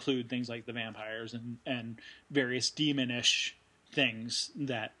that include things like the vampires and various demonish things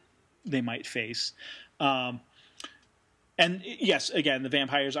that they might face. And yes, again, the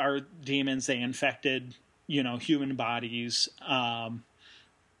vampires are demons. They infected, human bodies.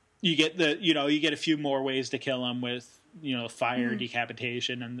 you get you get a few more ways to kill him with fire,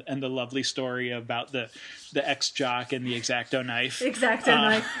 decapitation, and the lovely story about the ex-jock and the X-Acto knife.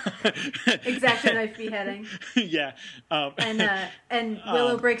 X-Acto knife beheading. Yeah. And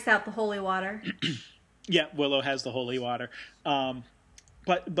Willow breaks out the holy water. Yeah, Willow has the holy water.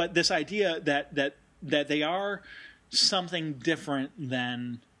 But this idea that they are something different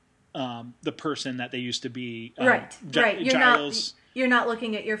than the person that they used to be. Right. Giles. You're not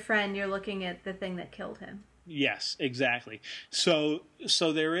looking at your friend. You're looking at the thing that killed him. Yes, exactly. So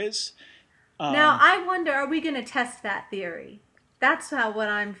there is. Now I wonder, are we going to test that theory? That's what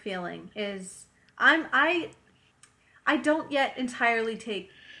I'm feeling is. I don't yet entirely take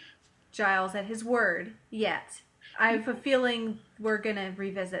Giles at his word yet. I have a feeling we're going to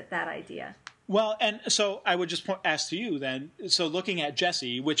revisit that idea. Well, and so I would just ask to you then. So looking at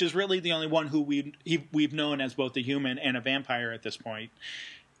Jesse, which is really the only one who we've known as both a human and a vampire at this point,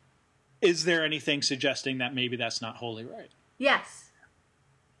 is there anything suggesting that maybe that's not wholly right? Yes,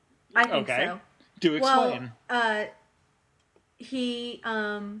 I think so. Do explain. Well, he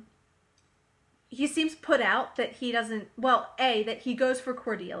seems put out that he doesn't. Well, that he goes for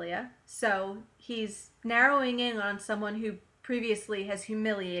Cordelia, so he's narrowing in on someone who previously has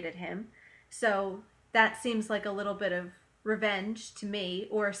humiliated him. So that seems like a little bit of revenge to me,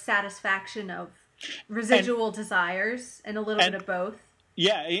 or satisfaction of residual desires, and a little bit of both.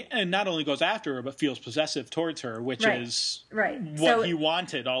 Yeah, and not only goes after her, but feels possessive towards her, which is what he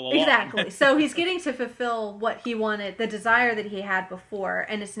wanted all along. Exactly. So he's getting to fulfill what he wanted, the desire that he had before,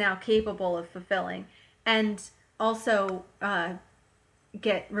 and is now capable of fulfilling. And also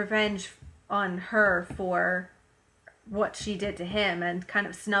get revenge on her for what she did to him and kind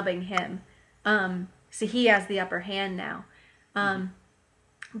of snubbing him. So he has the upper hand now. And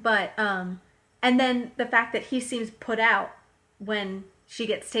then the fact that he seems put out when she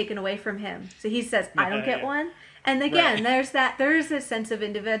gets taken away from him. So he says, I don't get one. And again, there's a sense of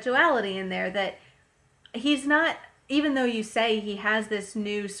individuality in there that he's not, even though you say he has this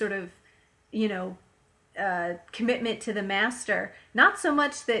new sort of, commitment to the master, not so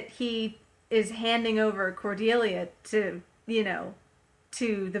much that he is handing over Cordelia to the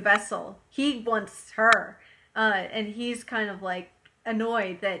vessel. He wants her. And he's kind of like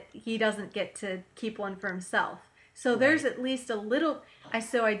annoyed that he doesn't get to keep one for himself. So there's at least a little.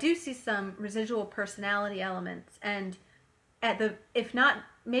 I do see some residual personality elements, and if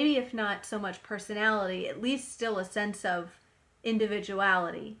not so much personality, at least still a sense of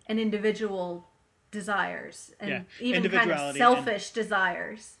individuality and individual desires, and even kind of selfish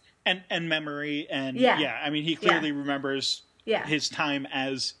desires, and memory, and I mean, he clearly remembers his time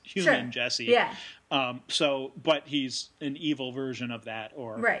as human Jesse. Yeah. But he's an evil version of that,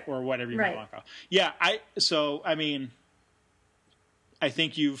 or whatever you might want to call it. Yeah, I mean, I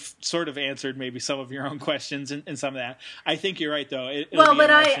think you've sort of answered maybe some of your own questions in some of that. I think you're right, though. And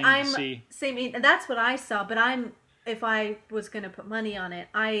that's what I saw. But if I was going to put money on it,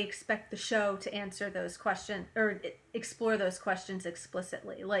 I expect the show to answer those questions or explore those questions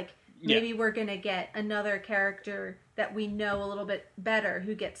explicitly. Like maybe we're going to get another character that we know a little bit better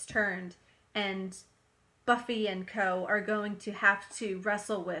who gets turned. And Buffy and co. are going to have to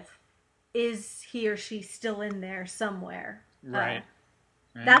wrestle with, is he or she still in there somewhere? Right.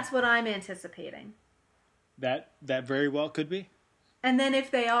 That's what I'm anticipating. That very well could be. And then if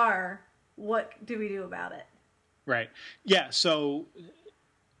they are, what do we do about it? Right. Yeah, so...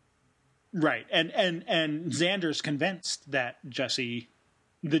 Right. And Xander's convinced that Jesse...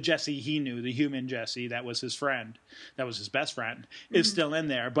 The Jesse he knew, the human Jesse, that was his friend, that was his best friend, is still in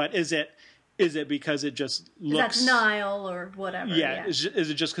there. But is it because it just looks... Is that denial or whatever? Yeah. Is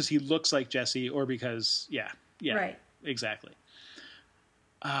it just because he looks like Jesse, or because... Yeah. Right. Exactly.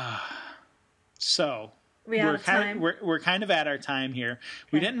 So... We're kind of at our time here. Okay.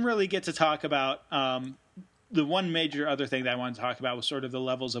 We didn't really get to talk about... the one major other thing that I wanted to talk about was sort of the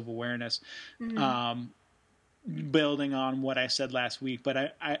levels of awareness. Building on what I said last week,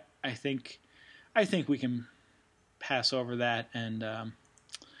 but I think we can pass over that, and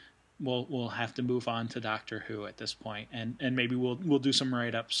we'll have to move on to Doctor Who at this point, and maybe we'll do some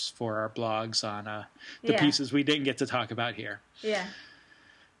write-ups for our blogs on the pieces we didn't get to talk about here. Yeah.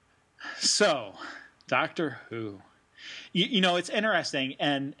 So, Doctor Who, it's interesting,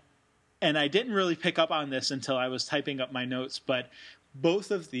 and I didn't really pick up on this until I was typing up my notes, but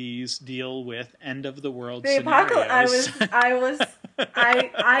both of these deal with end of the world scenarios.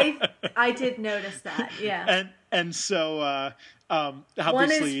 I did notice that. Yeah. And so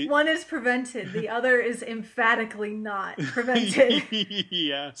obviously one is prevented, the other is emphatically not prevented.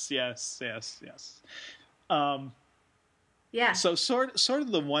 Yes. Yeah. So sort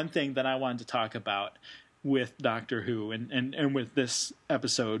of the one thing that I wanted to talk about with Doctor Who and with this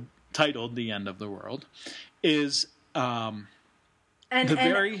episode titled "The End of the World" is And the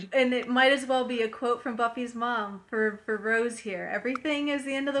and very and it might as well be a quote from Buffy's mom for Rose here. Everything is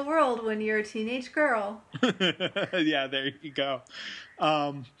the end of the world when you're a teenage girl. yeah, there you go.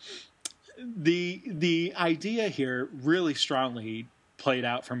 The idea here really strongly played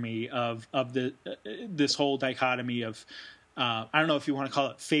out for me of the this whole dichotomy of I don't know if you want to call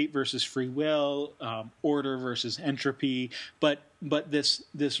it fate versus free will, order versus entropy, but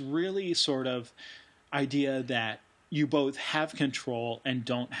this really sort of idea that you both have control and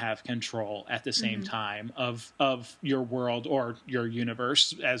don't have control at the same time of your world or your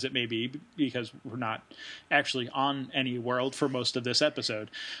universe, as it may be, because we're not actually on any world for most of this episode.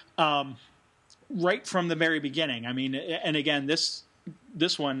 Right from the very beginning. I mean, and again, this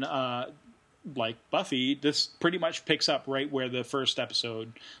one, like Buffy, this pretty much picks up right where the first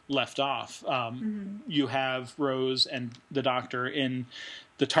episode left off. You have Rose and the Doctor in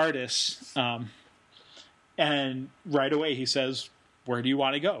the TARDIS, and right away he says, "Where do you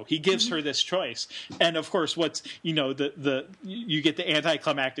want to go?" He gives her this choice, and of course, what's you get the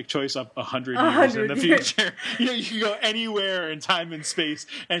anticlimactic choice of 100 years in the future. You can go anywhere in time and space,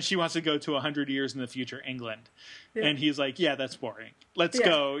 and she wants to go to 100 years in the future, England. Yeah. And he's like, "Yeah, that's boring. Let's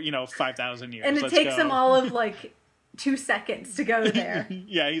go, 5,000 years." And it takes him all of 2 seconds to go there.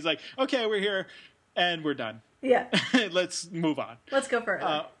 Yeah, he's like, "Okay, we're here, and we're done. Yeah, let's move on. Let's go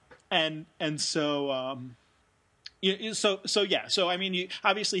further." So I mean,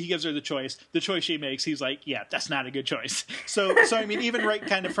 obviously he gives her the choice. The choice she makes, he's like, yeah, that's not a good choice. So I mean, even right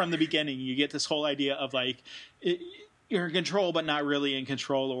kind of from the beginning, you get this whole idea of you're in control, but not really in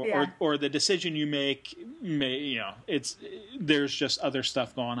control, or the decision you make there's just other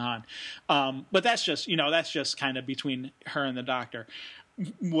stuff going on. But that's just kind of between her and the Doctor.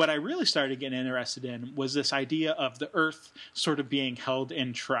 What I really started getting interested in was this idea of the Earth sort of being held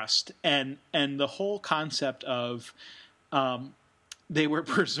in trust, and the whole concept of they were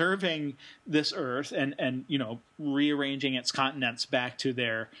preserving this Earth and rearranging its continents back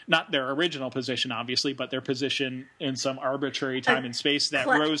to not their original position, obviously, but their position in some arbitrary time and space that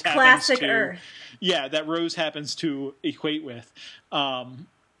Rose happens to Earth. Yeah, that Rose happens to equate with.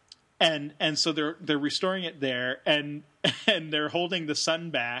 And so they're restoring it there, and they're holding the sun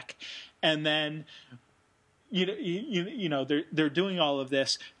back, and then they're doing all of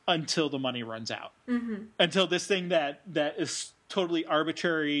this until the money runs out, until this thing that is totally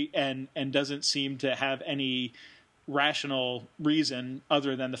arbitrary and doesn't seem to have any rational reason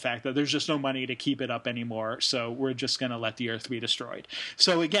other than the fact that there's just no money to keep it up anymore, so we're just going to let the Earth be destroyed.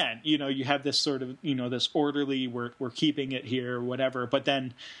 So again, you have this sort of this orderly, we're keeping it here, whatever, but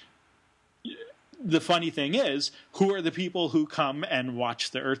then the funny thing is, who are the people who come and watch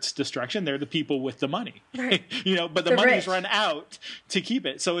the Earth's destruction? They're the people with the money, right? But the money's run out to keep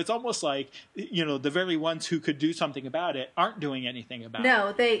it. So it's almost like, the very ones who could do something about it aren't doing anything about it.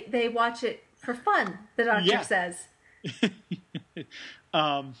 No, they watch it for fun, the Doctor says.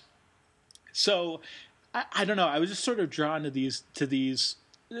 So I don't know. I was just sort of drawn to these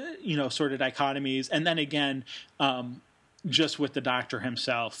sort of dichotomies. And then again, just with the Doctor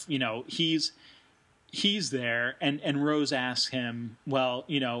himself, he's there, and Rose asks him, well,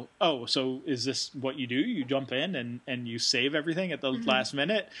 so is this what you do? You jump in and you save everything at the last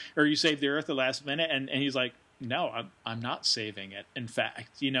minute, or you save the Earth at the last minute? And he's like, no, I'm not saving it. In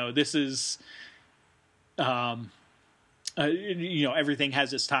fact, this is, everything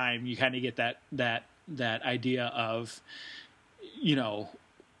has its time. You kind of get that idea of,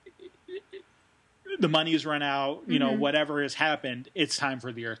 the money's run out, whatever has happened, it's time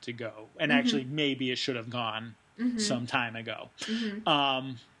for the Earth to go. And actually, maybe it should have gone some time ago.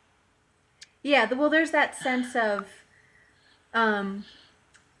 Well, there's that sense of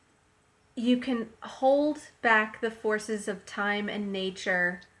you can hold back the forces of time and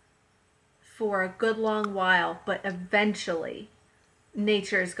nature for a good long while, but eventually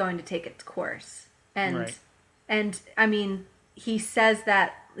nature is going to take its course. And I mean, he says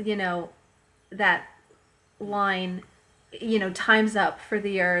that, that line, time's up for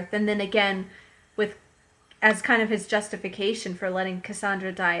the Earth. And then again, as kind of his justification for letting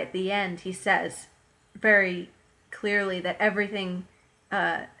Cassandra die at the end, he says very clearly that everything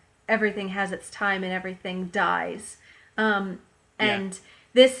has its time and everything dies. And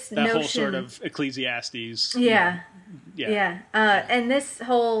this that notion, whole sort of Ecclesiastes. And this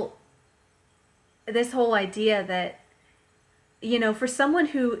whole idea that, for someone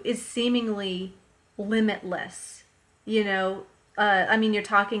who is seemingly limitless, I mean, you're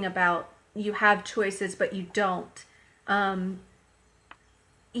talking about you have choices, but you don't. I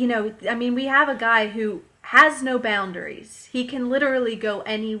mean, we have a guy who has no boundaries. He can literally go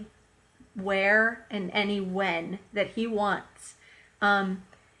anywhere and any when that he wants. Um,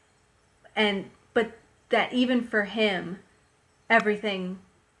 and but that even for him, everything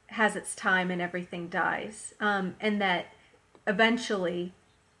has its time and everything dies. And that eventually,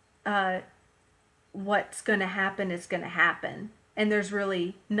 what's going to happen is going to happen, and there's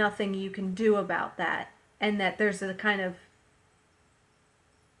really nothing you can do about that. And that there's a kind of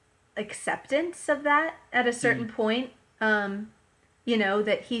acceptance of that at a certain point.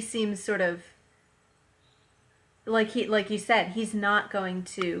 That he seems sort of like you said, he's not going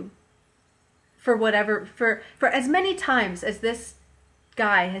to, for as many times as this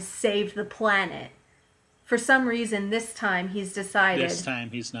guy has saved the planet, for some reason this time he's decided, this time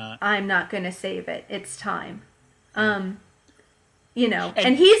he's not. I'm not going to save it. It's time. And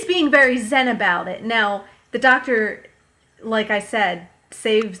he's being very zen about it. Now, the Doctor, like I said,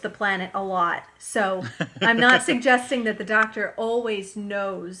 saves the planet a lot. So I'm not suggesting that the Doctor always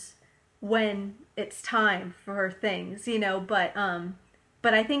knows when it's time for things, but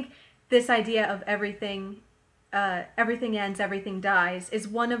I think this idea of everything ends, everything dies is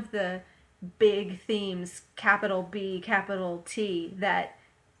one of the big themes, capital B, capital T, that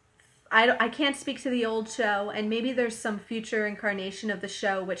I can't speak to the old show, and maybe there's some future incarnation of the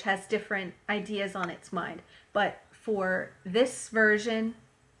show which has different ideas on its mind. But for this version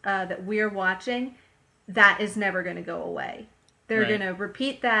that we're watching, that is never going to go away. They're going to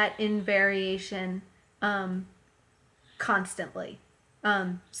repeat that in variation constantly.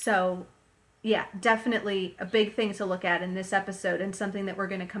 So, yeah, definitely a big thing to look at in this episode, and something that we're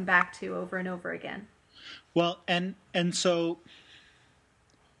going to come back to over and over again. Well, and so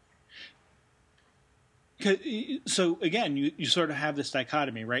again, you sort of have this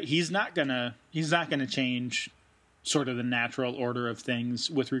dichotomy, right? He's not gonna change sort of the natural order of things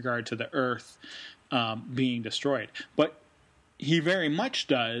with regard to the Earth being destroyed, but he very much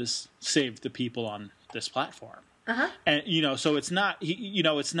does save the people on this platform. Uh-huh. And so it's not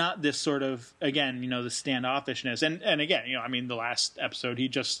it's not this sort of, again, the standoffishness, and again, I mean, the last episode he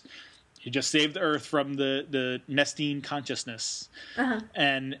just saved the Earth from the Nestine consciousness. Uh-huh.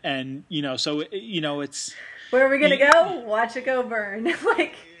 And so it's, where are we gonna go? Watch it go burn.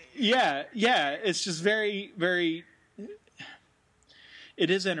 yeah, it's just very, very,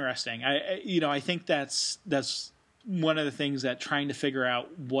 it is interesting. I think that's one of the things, that trying to figure out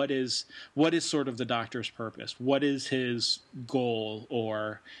what is sort of the Doctor's purpose, what is his goal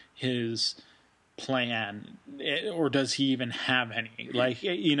or his plan, or does he even have any?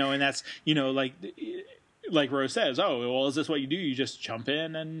 And that's, like Rose says, oh, well, is this what you do? You just jump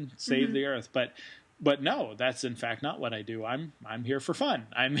in and save the Earth? But no, that's in fact not what I do. I'm here for fun.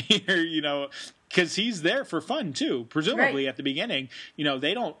 I'm here, because he's there for fun too. Presumably at the beginning,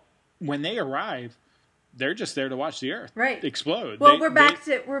 they don't, when they arrive, they're just there to watch the Earth explode. Well, we're back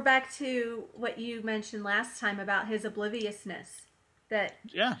to what you mentioned last time about his obliviousness. That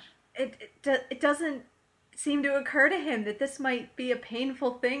it doesn't seem to occur to him that this might be a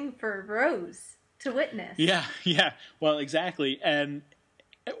painful thing for Rose to witness. Yeah. Well, exactly, and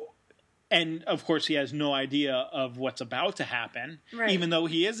of course he has no idea of what's about to happen, even though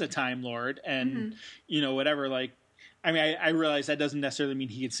he is a Time Lord, and whatever. I mean, I realize that doesn't necessarily mean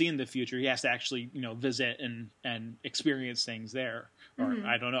he can see in the future. He has to actually, visit and experience things there. Or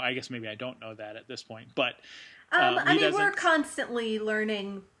I don't know. I guess maybe I don't know that at this point. But I mean, we're constantly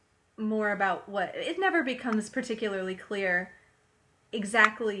learning more about it never becomes particularly clear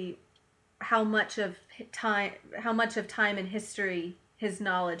exactly how much of time and history his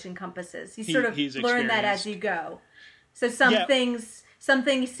knowledge encompasses. You sort of learn that as you go. So some things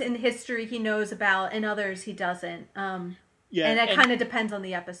in history he knows about, and others he doesn't. And that kind of depends on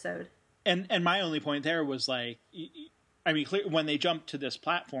the episode. And my only point there was I mean, when they jump to this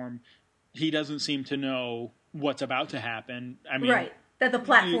platform, he doesn't seem to know what's about to happen. I mean, that the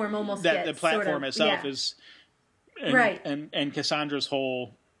platform almost that gets, the platform sort of, itself is and Cassandra's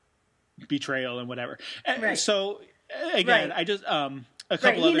whole betrayal and whatever. And so again, I just a couple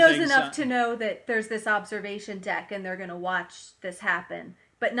other things. He knows enough to know that there's this observation deck and they're going to watch this happen,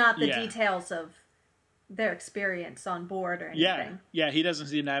 but not the details of their experience on board or anything. Yeah, he doesn't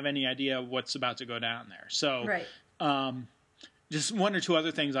seem to have any idea what's about to go down there. So, just one or two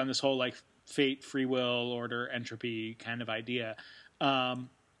other things on this whole fate, free will, order, entropy kind of idea.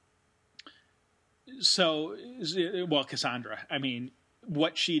 Cassandra, I mean,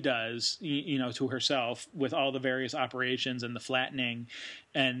 what she does, to herself with all the various operations and the flattening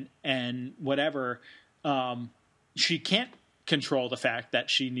and whatever, she can't control the fact that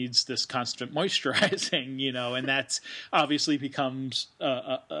she needs this constant moisturizing, and that's obviously becomes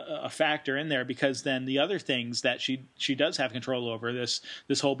a factor in there, because then the other things that she does have control over, this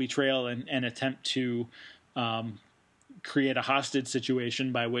whole betrayal and attempt to create a hostage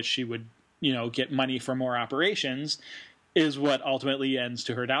situation by which she would, get money for more operations, is what ultimately ends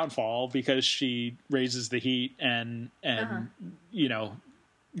to her downfall, because she raises the heat and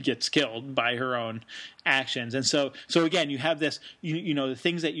gets killed by her own actions. And so again, you have this, the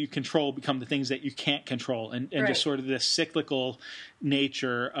things that you control become the things that you can't control, and right. just sort of this cyclical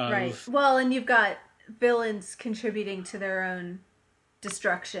nature of... Right. Well, and you've got villains contributing to their own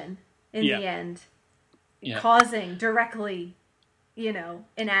destruction in the end, causing directly,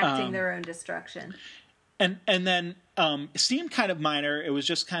 enacting their own destruction. And then it seemed kind of minor. It was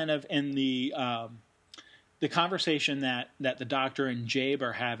just kind of in the conversation that the Doctor and Jabe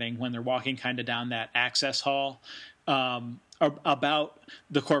are having when they're walking kind of down that access hall, about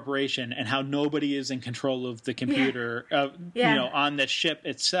the corporation and how nobody is in control of the computer, on the ship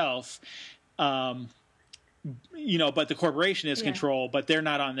itself. But the corporation is control, but they're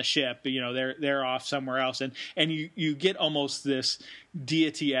not on the ship. They're off somewhere else, and you get almost this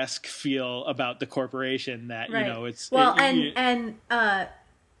deity-esque feel about the corporation that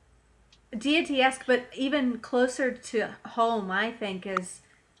deity-esque, but even closer to home, I think, is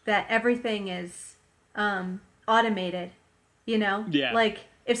that everything is automated. Like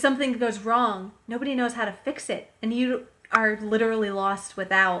if something goes wrong, nobody knows how to fix it, and you are literally lost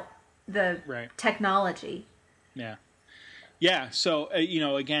without the technology. Yeah. So,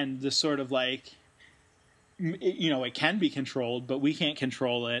 again, this sort of like, it can be controlled, but we can't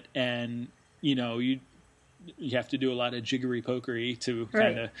control it. And, you have to do a lot of jiggery pokery to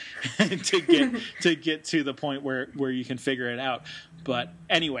kind of, to get to the point where you can figure it out. But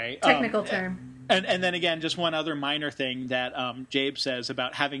anyway, technical term. And then again, just one other minor thing that Jabe says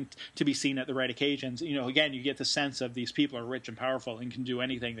about having to be seen at the right occasions. Again, you get the sense of these people are rich and powerful and can do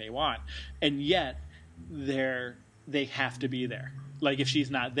anything they want, and yet they have to be there. Like if she's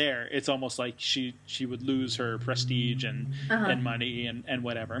not there, it's almost like she would lose her prestige and money and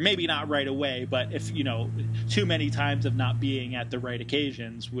whatever. Maybe not right away, but if too many times of not being at the right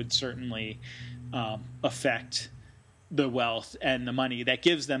occasions would certainly affect the wealth and the money that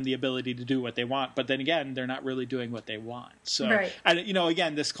gives them the ability to do what they want. But then again, they're not really doing what they want. So,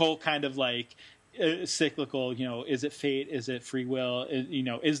 again, this whole kind of like cyclical, is it fate? Is it free will?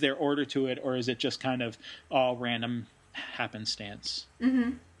 Is there order to it, or is it just kind of all random happenstance?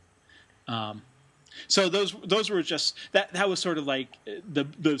 Mm-hmm. So those were just that was sort of like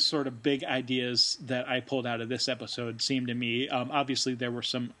the sort of big ideas that I pulled out of this episode seemed to me. Obviously, there were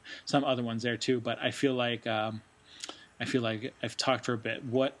some other ones there too, but I feel like I've talked for a bit.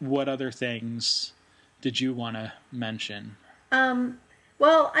 What other things did you want to mention?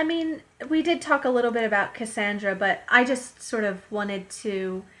 Well, I mean, we did talk a little bit about Cassandra, but I just sort of wanted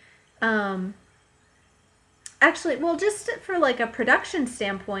to, just for like a production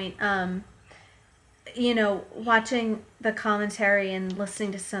standpoint, watching the commentary and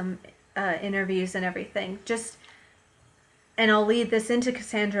listening to some interviews and everything, and I'll lead this into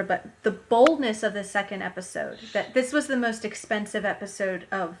Cassandra, but the boldness of the second episode, that this was the most expensive episode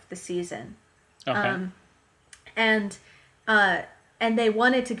of the season. Okay. And they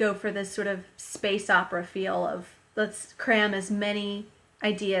wanted to go for this sort of space opera feel of let's cram as many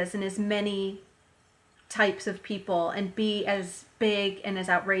ideas and as many types of people and be as big and as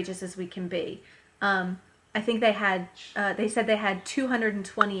outrageous as we can be. I think they said they had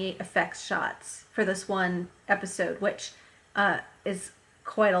 228 effects shots for this one episode, which is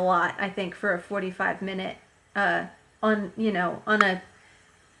quite a lot, I think, for a 45-minute on a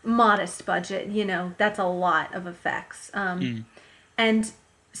modest budget. That's a lot of effects. And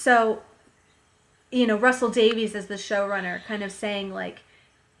so, Russell Davies as the showrunner kind of saying, like,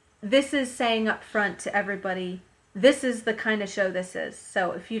 this is saying up front to everybody, this is the kind of show this is.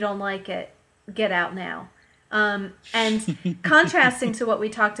 So if you don't like it, get out now. And contrasting to what we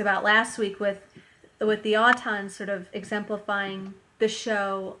talked about last week with the Autons sort of exemplifying the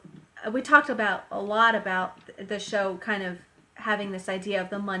show, we talked about a lot about the show kind of having this idea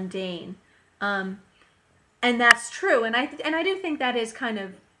of the mundane. And that's true, and I do think that is kind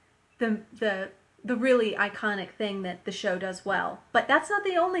of the really iconic thing that the show does well. But that's not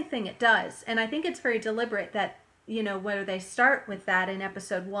the only thing it does, and I think it's very deliberate that whether they start with that in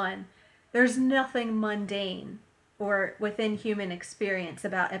episode 1, there's nothing mundane or within human experience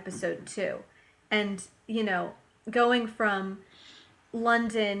about episode 2, and going from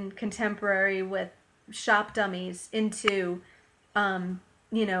London contemporary with shop dummies into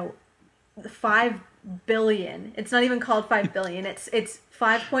 5 billion. It's not even called 5 billion. It's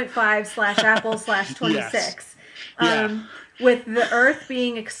 5.5 slash Apple slash Yes. 26. Yeah. With the Earth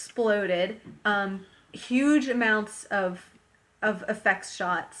being exploded, huge amounts of effects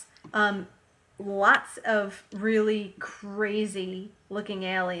shots, lots of really crazy looking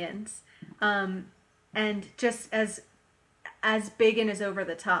aliens, and just as big and as over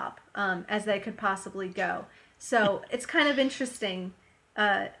the top as they could possibly go. So it's kind of interesting,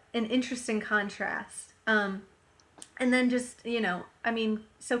 an interesting contrast. And then just, I mean,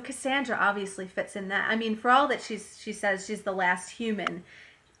 so Cassandra obviously fits in that. I mean, for all that she says she's the last human,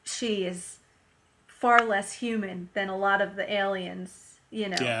 she is far less human than a lot of the aliens.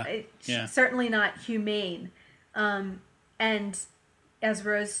 Yeah. Yeah. She's certainly not humane. And as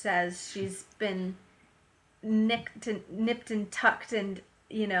Rose says, she's been nipped and tucked, and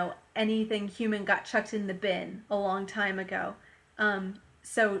anything human got chucked in the bin a long time ago.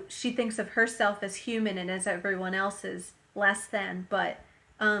 So she thinks of herself as human and as everyone else is less than, but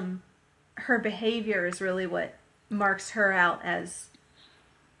her behavior is really what marks her out as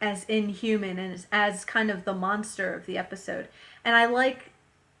inhuman and as kind of the monster of the episode. And I like,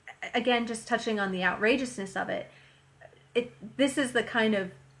 again, just touching on the outrageousness of it. This is the kind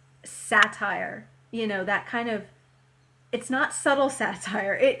of satire, that kind of, it's not subtle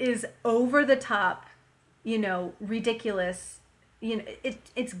satire. It is over the top, ridiculous.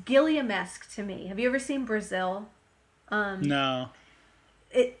 It's Gilliam-esque to me. Have you ever seen Brazil? No.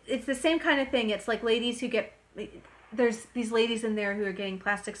 It's the same kind of thing. It's like ladies who get, there's these ladies in there who are getting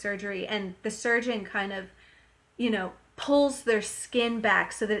plastic surgery, and the surgeon kind of, pulls their skin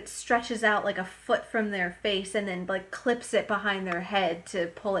back so that it stretches out like a foot from their face, and then like clips it behind their head to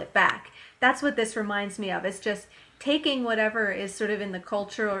pull it back. That's what this reminds me of. It's just taking whatever is sort of in the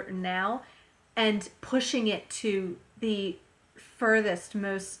culture now and pushing it to the furthest,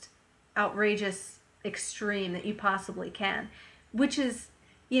 most outrageous extreme that you possibly can, which is,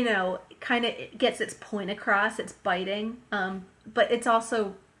 kind of gets its point across. It's biting, but it's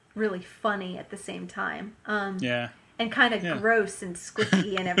also really funny at the same time. Yeah. And kind of gross and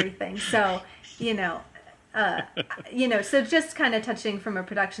squicky and everything. So, so just kind of touching from a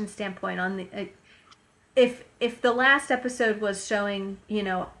production standpoint on the, if the last episode was showing,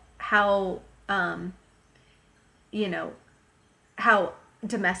 how, how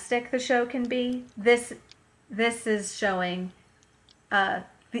domestic the show can be, this is showing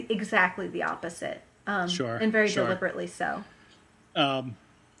exactly the opposite. Sure. And very deliberately so.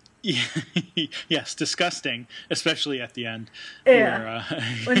 Yeah, yes, disgusting, especially at the end. Yeah.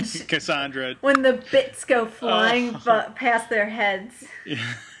 Where Cassandra... When the bits go flying past their heads.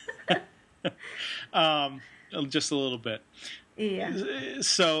 Just a little bit. Yeah.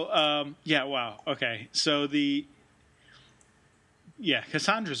 So, wow. Okay. So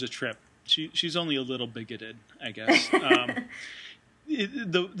Cassandra's a trip. She's only a little bigoted, I guess.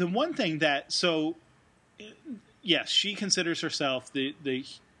 The one thing that, yes, she considers herself the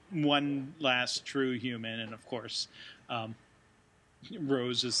one last true human, and of course,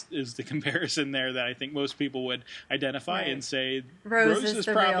 Rose is the comparison there that I think most people would identify and say Rose is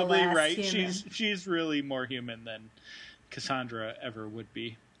probably right. Human. She's really more human than Cassandra ever would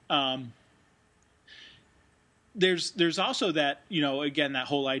be. There's also that, again, that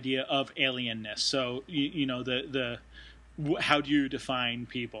whole idea of alienness. So the how do you define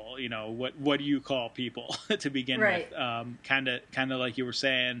people? What do you call people to begin with? Kind of like you were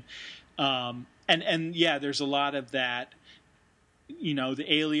saying, and yeah, there's a lot of that. The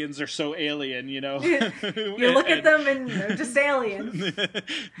aliens are so alien. You look at them and they're just aliens.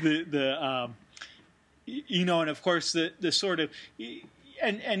 And of course the sort of.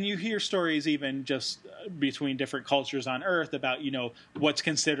 And you hear stories even just between different cultures on Earth about, what's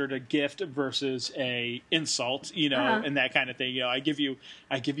considered a gift versus a insult, and that kind of thing. I give you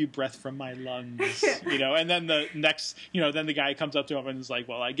breath from my lungs, and then the next, then the guy comes up to him and is like,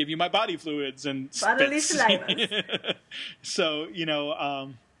 well, I give you my body fluids and spits. So,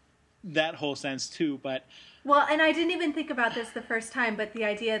 that whole sense too, but. Well, and I didn't even think about this the first time, but the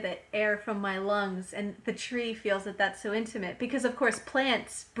idea that air from my lungs, and the tree feels that that's so intimate. Because, of course,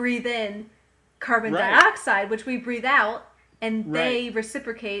 plants breathe in carbon dioxide, which we breathe out, and they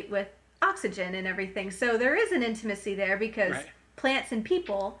reciprocate with oxygen and everything. So there is an intimacy there because plants and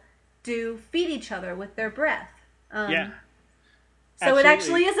people do feed each other with their breath. So it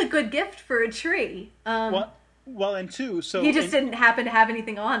actually is a good gift for a tree. Well, and two, so he just didn't happen to have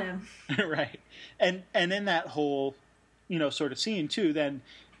anything on him. Right. And in that whole, sort of scene too, then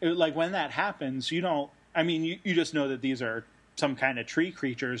like when that happens, you just know that these are some kind of tree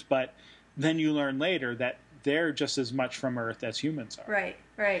creatures, but then you learn later that they're just as much from Earth as humans are. Right,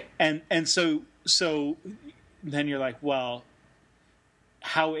 right. And so then you're like, well,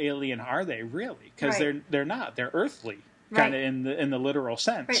 how alien are they really? Because they're not. They're earthly, kind of in the literal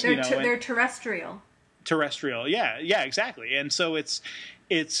sense. Right. They're terrestrial. Terrestrial, yeah, exactly. And so it's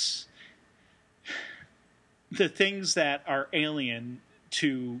the things that are alien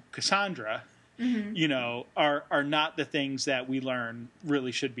to Cassandra, are not the things that we learn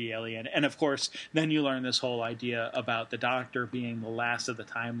really should be alien. And of course, then you learn this whole idea about the Doctor being the last of the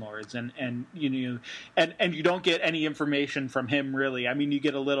Time Lords, and you don't get any information from him really. I mean, you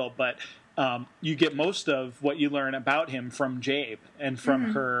get a little, but you get most of what you learn about him from Jabe and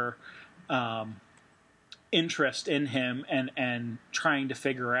from her interest in him and trying to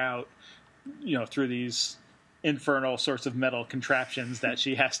figure out, through these infernal sorts of metal contraptions that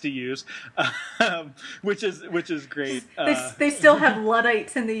she has to use, which is great. They still have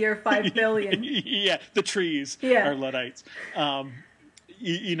Luddites in the year 5 billion. Yeah, the trees are Luddites.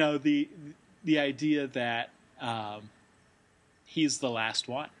 The idea that he's the last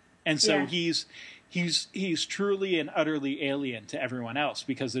one, and so he's truly and utterly alien to everyone else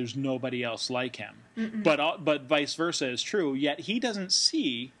because there's nobody else like him. But vice versa is true. Yet he doesn't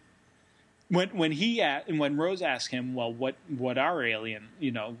see. When Rose asks him, well, what are alien,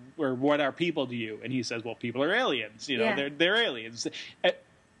 or what are people to you? And he says, well, people are aliens, they're aliens.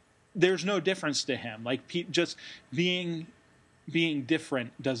 There's no difference to him. Like just being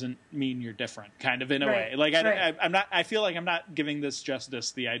different doesn't mean you're different, kind of in a way. Like I'm not. I feel like I'm not giving this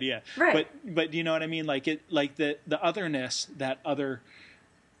justice. The idea, but you know what I mean. Like the otherness that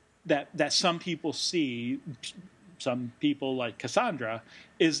some people see. Some people like Cassandra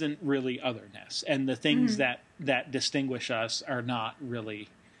isn't really otherness, and the things that distinguish us are not really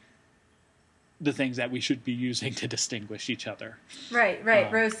the things that we should be using to distinguish each other. Right.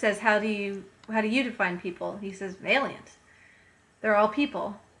 Rose says, "How do you define people?" He says, "Aliens. They're all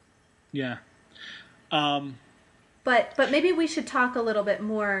people." Yeah. But maybe we should talk a little bit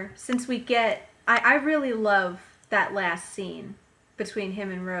more since we get. I really love that last scene between him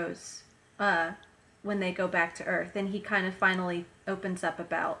and Rose. When they go back to Earth, and he kind of finally opens up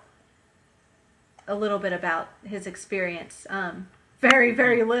a little bit about his experience. Very,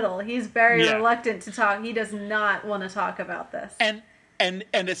 very little. He's very reluctant to talk. He does not want to talk about this. And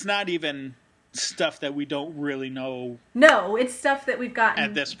it's not even stuff that we don't really know. No, it's stuff that we've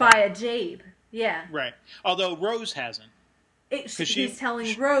gotten via Jabe. Yeah. Right. Although Rose hasn't. He's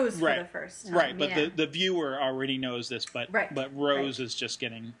telling Rose for the first time. Right, but the viewer already knows this, but Rose is just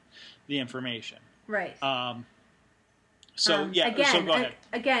getting the information. Right. Again, so go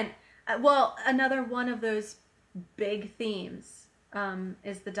ahead. Well, another one of those big themes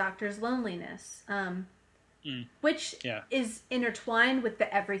is the Doctor's loneliness, which is intertwined with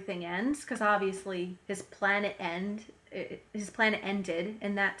the everything ends, because obviously his planet ended,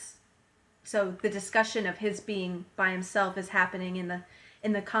 and that's so the discussion of his being by himself is happening in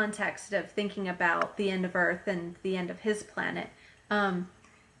the context of thinking about the end of Earth and the end of his planet,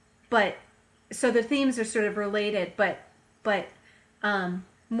 but. So the themes are sort of related, but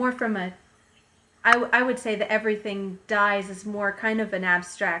more from I would say that everything dies is more kind of an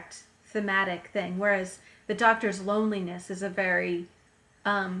abstract thematic thing, whereas the Doctor's loneliness is a very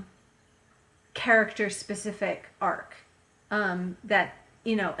character-specific arc that,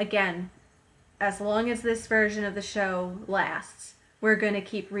 again, as long as this version of the show lasts, we're going to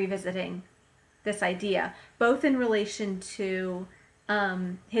keep revisiting this idea, both in relation to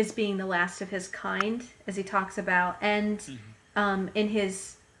his being the last of his kind, as he talks about, and in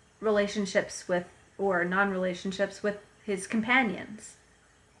his relationships with, or non-relationships with, his companions.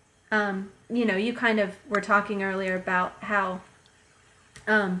 You kind of were talking earlier about how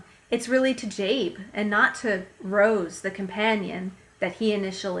it's really to Jabe and not to Rose, the companion, that he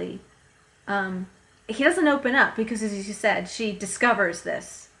initially... he doesn't open up because, as you said, she discovers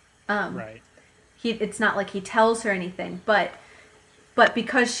this. Right. It's not like he tells her anything, but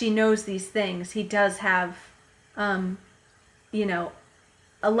because she knows these things, he does have,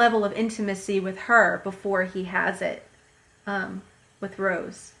 a level of intimacy with her before he has it with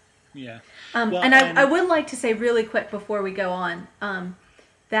Rose. Yeah. I would like to say really quick before we go on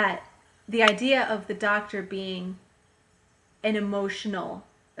that the idea of the Doctor being an emotional,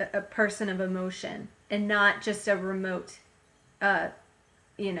 a person of emotion, and not just a remote,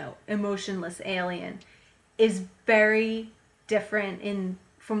 emotionless alien, is very different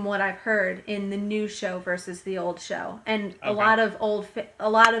from what I've heard in the new show versus the old show, and a lot of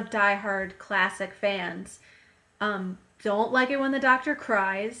diehard classic fans don't like it when the Doctor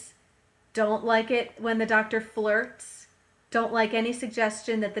cries, don't like it when the Doctor flirts, don't like any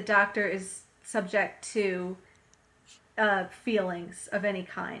suggestion that the Doctor is subject to feelings of any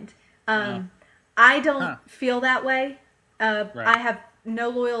kind. Uh, I don't huh. feel that way. I Right. have no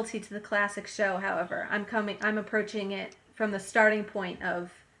loyalty to the classic show. However, I'm approaching it from the starting point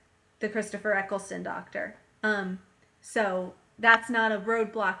of the Christopher Eccleston Doctor. So that's not a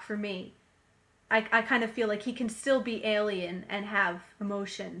roadblock for me. I kind of feel like he can still be alien and have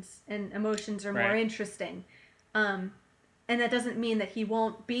emotions, and emotions are more Right. interesting. Um, and that doesn't mean that he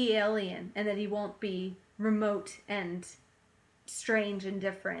won't be alien and that he won't be remote and strange and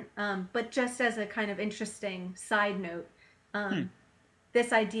different. But just as a kind of interesting side note, Hmm.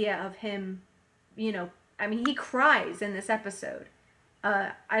 this idea of him, you know, I mean, he cries in this episode.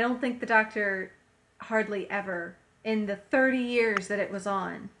 I don't think the Doctor hardly ever, in the 30 years that it was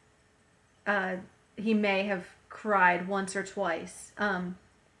on, uh, he may have cried once or twice.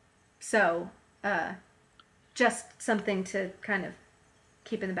 So, uh, just something to kind of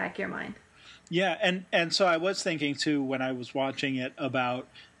keep in the back of your mind. Yeah, and so I was thinking too when I was watching it about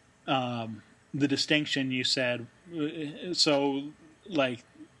the distinction you said. So, like,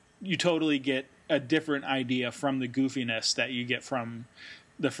 you totally get a different idea from the goofiness that you get from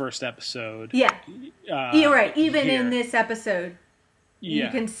the first episode. Yeah, you're right. Even in Here, this episode, you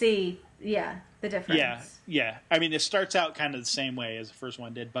yeah, can see, yeah, the yeah, difference. yeah. I mean, it starts out kind of the same way as the first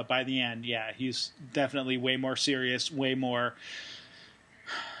one did, but by the end, yeah, he's definitely way more serious, way more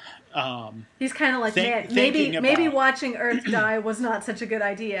He's kind of like, man, thinking maybe about. watching Earth die was not such a good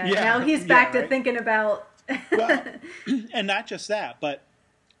idea. Now Yeah, he's yeah, back to right. thinking about. Well, and not just that, but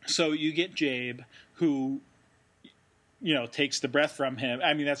so you get Jabe, who takes the breath from him.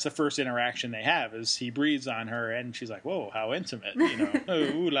 I mean, that's the first interaction they have is he breathes on her, and she's like, "Whoa, how intimate!" Oh,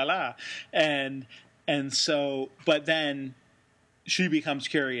 ooh la la, and so, but then she becomes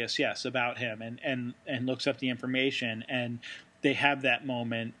curious, yes, about him, and looks up the information, and they have that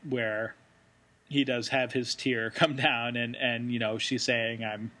moment where he does have his tear come down, and she's saying,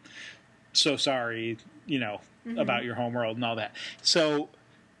 "I'm so sorry," about your homeworld and all that. So,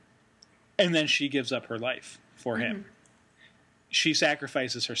 and then she gives up her life for him. She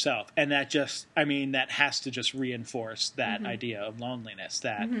sacrifices herself, and that has to just reinforce that idea of loneliness,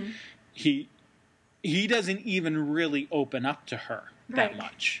 that he doesn't even really open up to her that Right.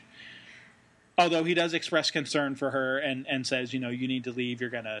 much, although he does express concern for her, and says, you need to leave, you're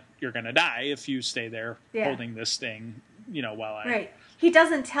gonna die if you stay there Yeah. holding this thing, while I. Right. He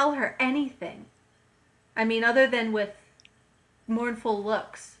doesn't tell her anything. I mean, other than with mournful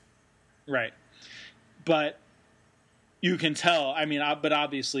looks. Right, but you can tell. I mean, but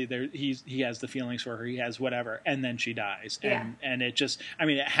obviously he has the feelings for her. He has whatever, and then she dies, and it just. I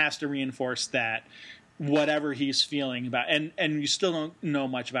mean, it has to reinforce that whatever he's feeling about, and you still don't know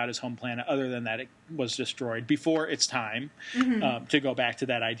much about his home planet other than that it was destroyed before its time. To go back to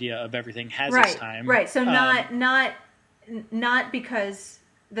that idea of everything has its time, Right. So not because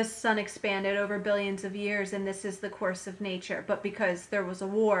the sun expanded over billions of years and this is the course of nature, but because there was a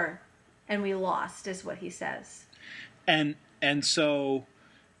war and we lost, is what he says. and so.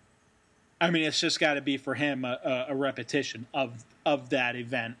 I mean, it's just got to be for him a repetition of that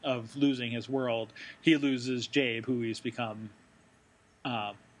event of losing his world. He loses Jabe, who he's become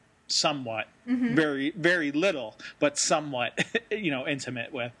somewhat, very, very little, but somewhat,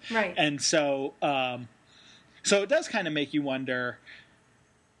 intimate with. Right. And so, so it does kind of make you wonder.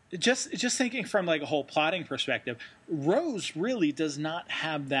 Just thinking from like a whole plotting perspective, Rose really does not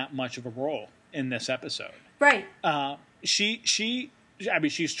have that much of a role in this episode. Right. I mean,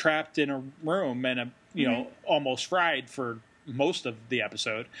 she's trapped in a room and almost fried for most of the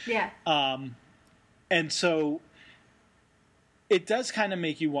episode. Yeah. And so it does kind of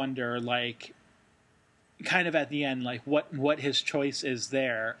make you wonder, like, kind of at the end, like what his choice is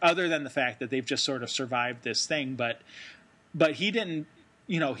there, other than the fact that they've just sort of survived this thing. But he didn't,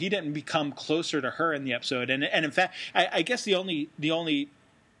 he didn't become closer to her in the episode. And in fact, I guess the only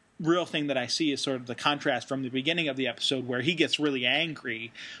real thing that I see is sort of the contrast from the beginning of the episode where he gets really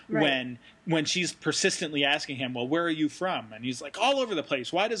angry Right. when she's persistently asking him, well, where are you from? And he's like, all over the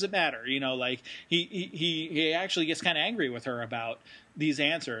place. Why does it matter? Like he actually gets kind of angry with her about these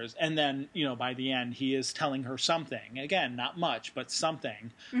answers. And then, by the end, he is telling her something, again, not much, but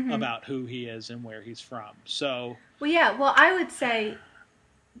something about who he is and where he's from. So, Well, yeah. Well, I would say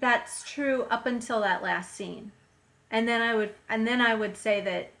that's true up until that last scene. And then I would say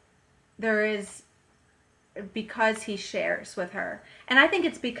that there is, because he shares with her. And I think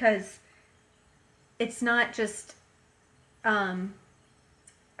it's because it's not just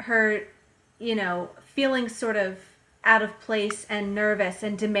her, feeling sort of out of place and nervous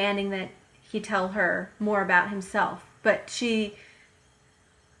and demanding that he tell her more about himself. But she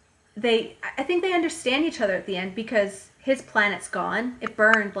I think they understand each other at the end because his planet's gone. It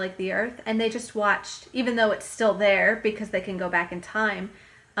burned like the Earth, and they just watched, even though it's still there because they can go back in time.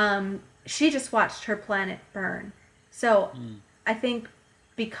 She just watched her planet burn. So I think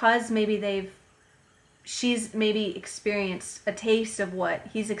because maybe she's maybe experienced a taste of what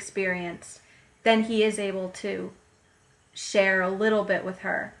he's experienced, then he is able to share a little bit with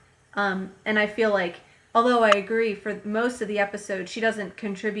her. And I feel like, although I agree, for most of the episode, she doesn't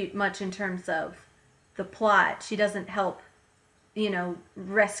contribute much in terms of the plot. She doesn't help,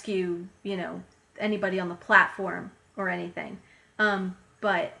 rescue, anybody on the platform or anything.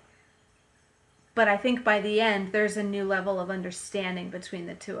 But I think by the end, there's a new level of understanding between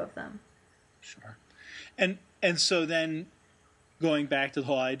the two of them. Sure. And so then going back to the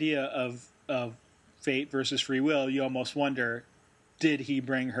whole idea of fate versus free will, you almost wonder, did he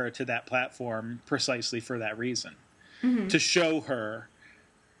bring her to that platform precisely for that reason? Mm-hmm. To show her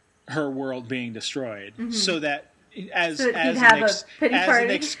world being destroyed, mm-hmm. so that as an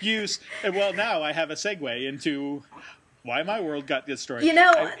excuse. Well, now I have a segue into why my world got destroyed.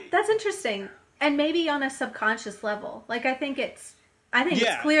 That's interesting, and maybe on a subconscious level. Like I think it's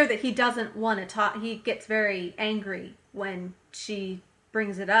clear that he doesn't want to talk. He gets very angry when she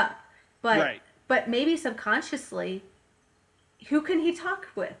brings it up, but maybe subconsciously, who can he talk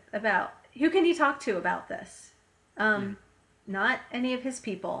to about this? Not any of his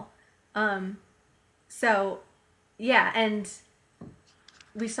people. So, yeah, and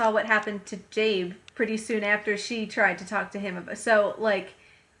we saw what happened to Jabe pretty soon after she tried to talk to him about. So,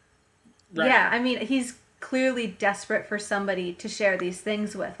 yeah, I mean, he's clearly desperate for somebody to share these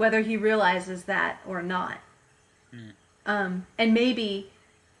things with, whether he realizes that or not. And maybe,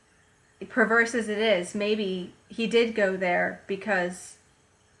 perverse as it is, maybe he did go there because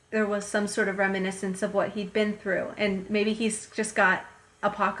there was some sort of reminiscence of what he'd been through, and maybe he's just got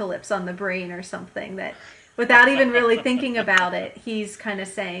apocalypse on the brain or something, that without even really thinking about it, he's kind of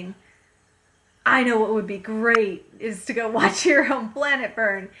saying, I know what would be great is to go watch your own planet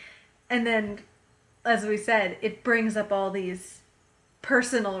burn. And then, as we said, it brings up all these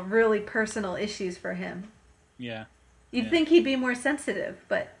really personal issues for him. Yeah. You'd think he'd be more sensitive,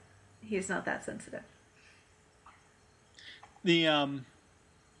 but he's not that sensitive. I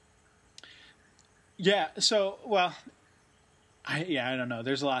don't know.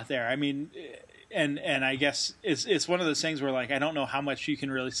 There's a lot there. I mean, and I guess it's one of those things where, like, I don't know how much you can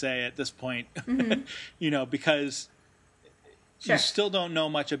really say at this point, mm-hmm. Because you still don't know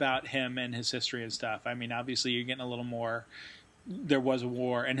much about him and his history and stuff. I mean, obviously you're getting a little more. There was a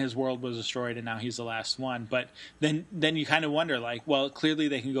war and his world was destroyed and now he's the last one. But then you kind of wonder, like, well, clearly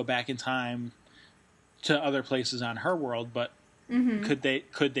they can go back in time to other places on her world, but mm-hmm.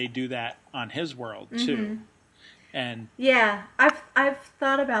 could they do that on his world too? Mm-hmm. And yeah, I've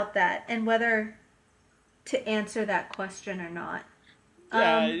thought about that and whether to answer that question or not.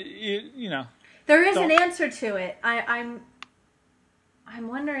 There is an answer to it. I'm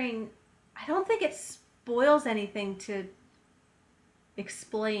wondering. I don't think it spoils anything to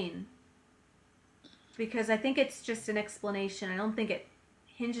explain, because I think it's just an explanation. I don't think it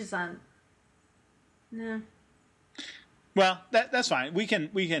hinges on. No. Well, that's fine. We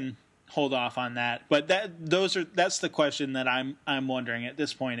can hold off on that. But that's the question that I'm wondering at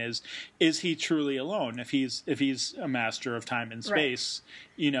this point is he truly alone? If he's a master of time and space,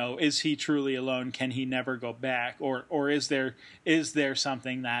 right. Is he truly alone? Can he never go back? Or is there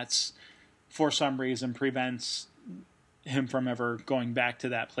something that's for some reason prevents him from ever going back to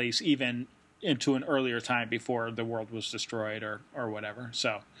that place, even into an earlier time before the world was destroyed or whatever?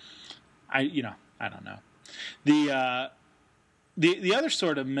 So I don't know. The other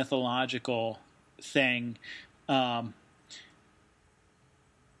sort of mythological thing, so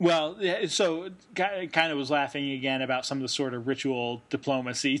kind of was laughing again about some of the sort of ritual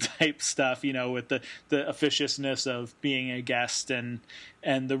diplomacy type stuff, with the officiousness of being a guest and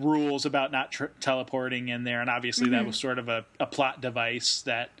the rules about not teleporting in there. And obviously mm-hmm. that was sort of a plot device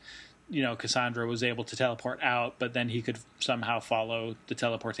that, Cassandra was able to teleport out, but then he could somehow follow the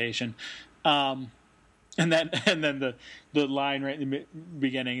teleportation. And then the line right in the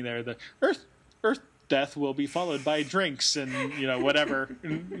beginning there, the Earth death will be followed by drinks and whatever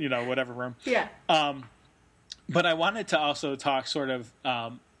whatever room. Yeah. But I wanted to also talk sort of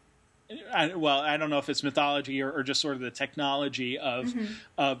I don't know if it's mythology or just sort of the technology of mm-hmm.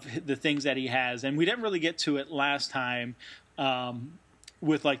 of the things that he has, and we didn't really get to it last time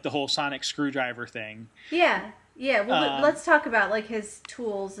with like the whole sonic screwdriver thing. Yeah. Well, let's talk about like his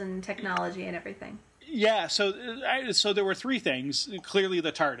tools and technology and everything. Yeah, so there were three things. Clearly,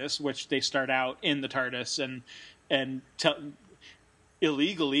 the TARDIS, which they start out in the TARDIS,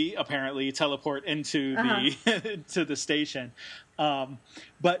 illegally apparently teleport into Uh-huh. the to the station.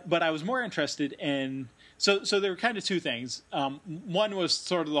 But I was more interested in so there were kind of two things. One was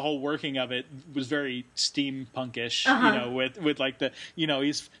sort of the whole working of it was very steampunkish, Uh-huh. with like the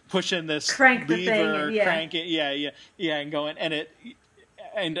he's pushing this Crank the thing, and lever, yeah. crank it, yeah, and going and it.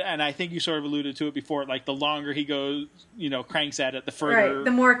 And I think you sort of alluded to it before. Like the longer he goes, cranks at it, the Right. further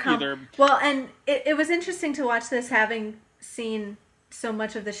The more either. well, and it was interesting to watch this, having seen so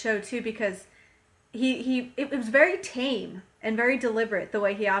much of the show too, because it was very tame and very deliberate the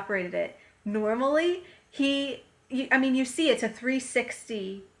way he operated it. Normally, I mean, you see it's a 360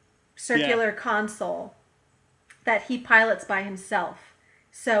 Yeah, circular console that he pilots by himself.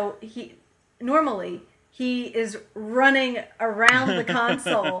 So normally he is running around the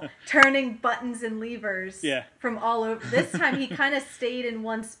console, turning buttons and levers yeah, from all over. This time he kind of stayed in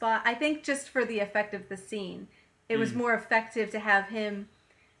one spot. I think just for the effect of the scene, it was more effective to have him,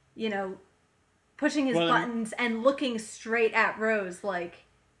 you know, pushing his well, buttons and looking straight at Rose, like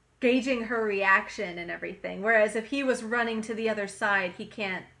gauging her reaction and everything. Whereas if he was running to the other side, he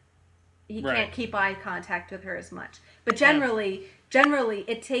right. can't keep eye contact with her as much. But And generally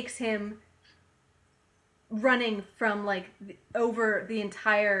it takes him running from like over the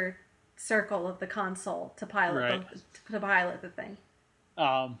entire circle of the console to right. pilot the thing.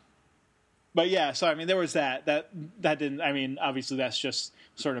 Um, but yeah, so I mean, there was that didn't. I mean, obviously, that's just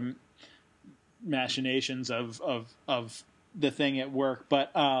sort of machinations of the thing at work.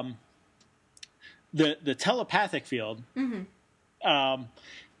 But the telepathic field, that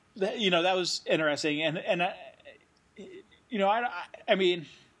was interesting, and I mean.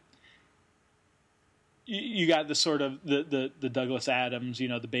 You got the sort of the Douglas Adams,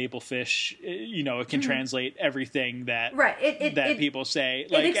 the Babel fish. It can translate everything that Right. It people say.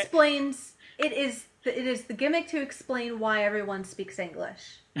 it Like, explains. It is the gimmick to explain why everyone speaks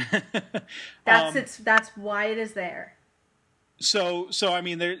English. That's why it is there. so I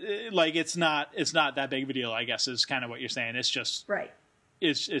mean, there like it's not that big of a deal. I guess is kind of what you're saying. It's just Right.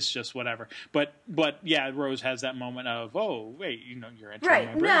 it's just whatever. But yeah, Rose has that moment of, oh wait, you're entering my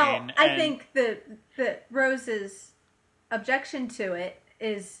Right. No, brain, I and think the Rose's objection to it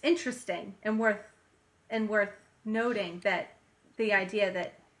is interesting and worth noting, that the idea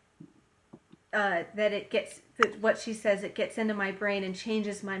that it gets that what she says, it gets into my brain and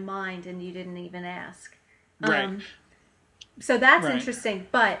changes my mind, and you didn't even ask. right, So that's right, interesting,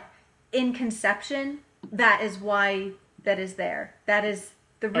 but in conception, that is why that is there. That is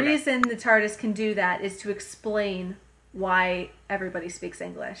the okay, reason the TARDIS can do that, is to explain why everybody speaks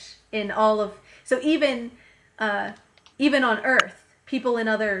English in all of. So even on Earth, people in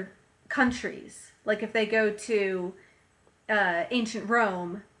other countries, like if they go to ancient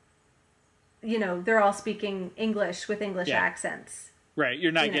Rome, they're all speaking English with English yeah, accents. right.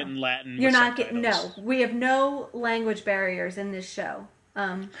 You're not You know, getting Latin you're with not getting, subtitles. no. We have no language barriers in this show.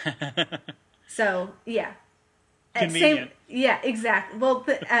 So yeah, same, Convenient. yeah, exactly. Well,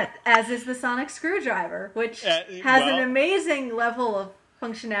 as is the sonic screwdriver, which has an Well, amazing level of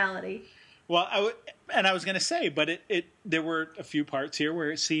functionality. Well, I was going to say, but there were a few parts here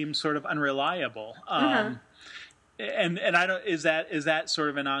where it seemed sort of unreliable. Uh-huh. And I don't is that sort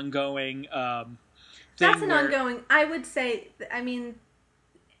of an ongoing That's thing an where ongoing. I would say. I mean,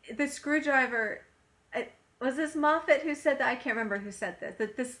 the screwdriver. Was this Moffat who said that? I can't remember who said this.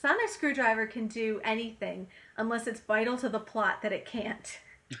 That the sonic screwdriver can do anything unless it's vital to the plot that it can't.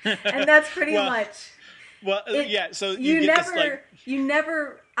 And that's pretty well, much it. yeah. So you get this like You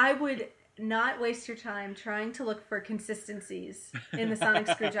never. I would not waste your time trying to look for consistencies in the sonic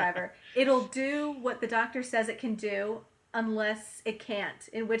screwdriver. It'll do what the doctor says it can do, unless it can't,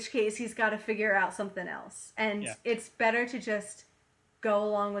 in which case he's got to figure out something else. And yeah, it's better to just go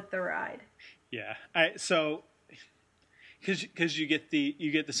along with the ride. yeah. So because you get the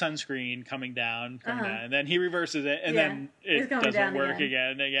sunscreen coming down, and then he reverses it, and Yeah, then it's it going doesn't down work again. again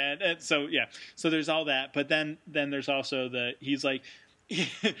and again. And so yeah, so there's all that, but then there's also he's like.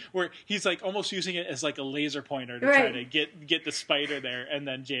 Where he's like almost using it as like a laser pointer to try Right. to get the spider there, and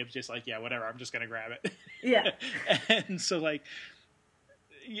then James just like, yeah, whatever, I'm just gonna grab it. Yeah. And so like,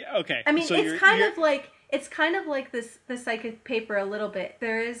 yeah, okay. I mean, So it's kind of like this the psychic paper a little bit.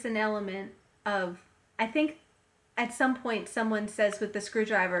 There is an element of, I think at some point someone says with the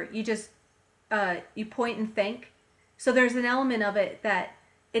screwdriver, you just you point and think. So there's an element of it that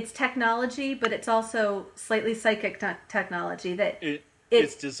it's technology, but it's also slightly psychic technology that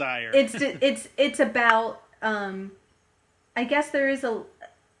it's desire. it's about I guess there is a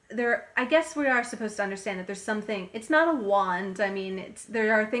there I guess we are supposed to understand that there's something. It's not a wand. I mean,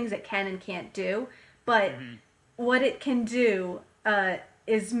 there are things it can and can't do, but what it can do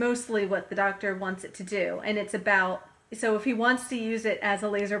is mostly what the Doctor wants it to do, and it's about. So if he wants to use it as a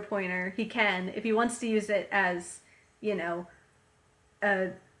laser pointer, he can. If he wants to use it as, you know,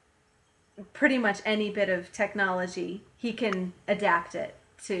 a pretty much any bit of technology, he can adapt it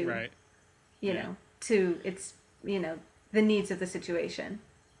to, Right. you Yeah. know, to its, the needs of the situation.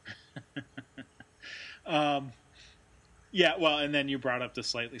 Yeah, well, and then you brought up the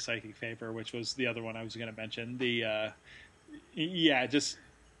slightly psychic paper, which was the other one I was going to mention. Yeah, just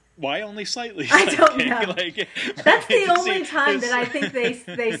why only slightly I psychic? don't know. Like, That's it the just only seems- time it's- that I think they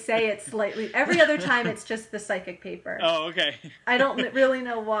say it slightly. Every other time, it's just the psychic paper. Oh, okay. I don't really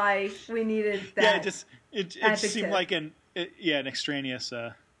know why we needed that. Yeah, it adjective. seemed like an extraneous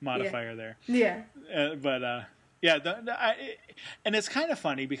modifier there. Yeah. But yeah, and it's kind of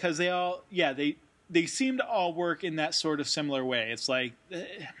funny because they seem to all work in that sort of similar way. It's like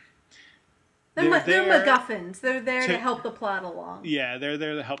They're there MacGuffins. They're there to to- help the plot along. yeah, they're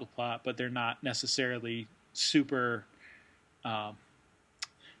there to help the plot, but they're not necessarily super. They're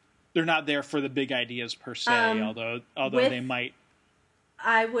not there for the big ideas per se, although with- they might.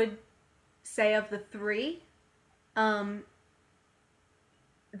 I would say of the three, that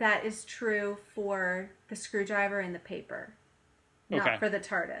is true for the screwdriver and the paper, not Okay. for the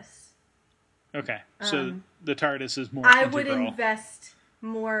TARDIS. Okay, so the TARDIS is more I would integral. invest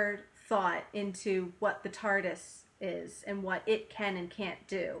more thought into what the TARDIS is and what it can and can't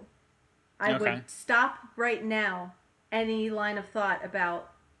do. I Okay. would stop right now any line of thought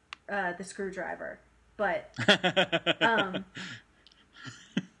about the screwdriver, but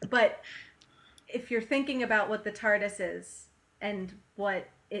but if you're thinking about what the TARDIS is and what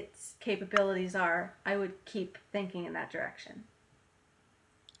its capabilities are, I would keep thinking in that direction.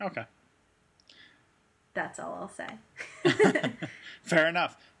 Okay. That's all I'll say. Fair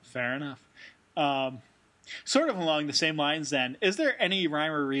enough. Sort of along the same lines then, is there any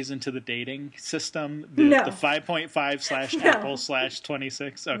rhyme or reason to the dating system? No. The 5.5 No.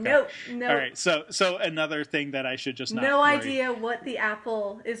 /Apple/26? Okay. Nope. All right. So another thing that I should just not No worry. idea what the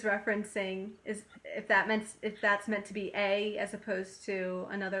apple is referencing, is if that's meant to be A as opposed to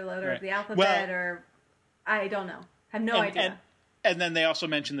another letter Right. of the alphabet, Well- or I don't know. Have no idea. And then they also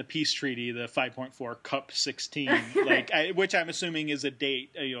mentioned the peace treaty, the 5.4 Cup 16, which I'm assuming is a date,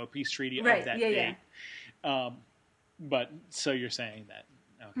 a peace treaty Right, of that yeah, date. But so you're saying that?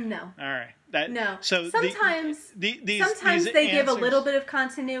 Okay. No. All right. That No. So Sometimes these they give a answers- little bit of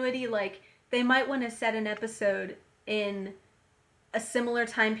continuity. Like they might want to set an episode in a similar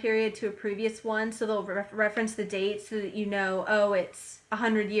time period to a previous one, so they'll reference the date so that you know, oh, it's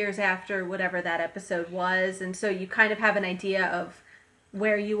 100 years after whatever that episode was, and so you kind of have an idea of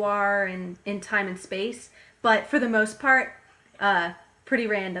where you are in time and space. But for the most part, pretty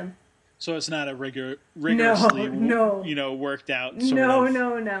random. So it's not a rigorously No. worked out sort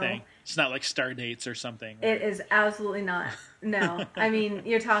of thing. It's not like star dates or something. It is absolutely not. No. I mean,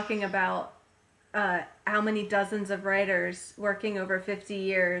 you're talking about how many dozens of writers working over 50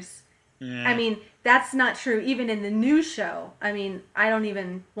 years. Yeah. I mean, that's not true even in the new show. I mean, I don't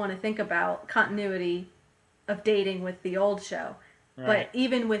even want to think about continuity of dating with the old show. Right. But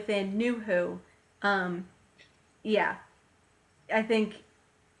even within New Who, yeah, I think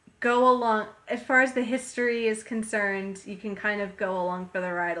go along, as far as the history is concerned, you can kind of go along for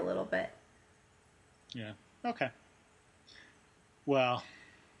the ride a little bit. Yeah. Okay. Well,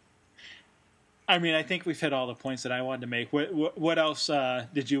 I mean, I think we've hit all the points that I wanted to make. What else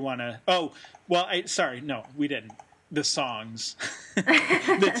did you want to? Oh, well, sorry, no, we didn't. The songs,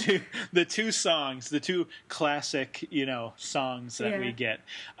 the two songs, the two classic, songs that we get.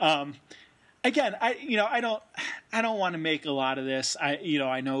 Again, I don't want to make a lot of this.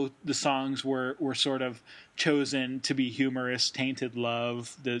 I know the songs were sort of chosen to be humorous. Tainted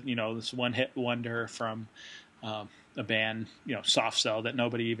Love, this one hit wonder from a band, Soft Cell, that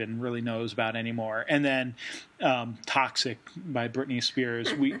nobody even really knows about anymore. And then Toxic by Britney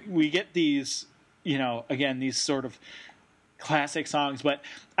Spears. We get these, again, these sort of classic songs, but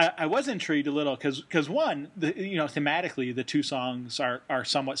I was intrigued a little because one, thematically, the two songs are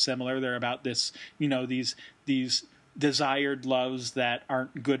somewhat similar. They're about this, these desired loves that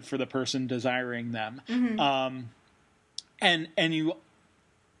aren't good for the person desiring them. Mm-hmm. And you,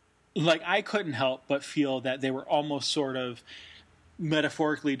 like, I couldn't help but feel that they were almost sort of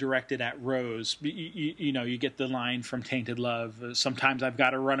metaphorically directed at Rose. You get the line from Tainted Love, sometimes I've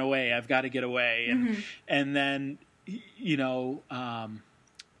got to run away, I've got to get away. And then,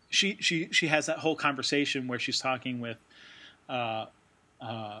 she has that whole conversation where she's talking with Ruffalo.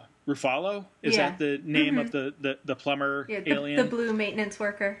 Is that the name of the plumber alien? The blue maintenance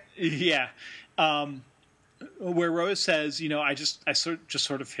worker. Yeah. where Rose says, I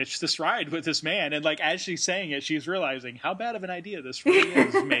sort of hitched this ride with this man, and like as she's saying it, she's realizing how bad of an idea this really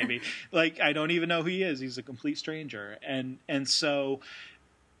is. Maybe like I don't even know who he is; he's a complete stranger, and so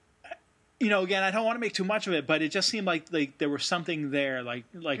again, I don't want to make too much of it, but it just seemed like there was something there, like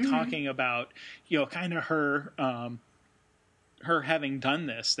talking about kind of her having done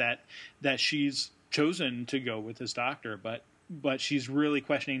this, that she's chosen to go with this doctor, but she's really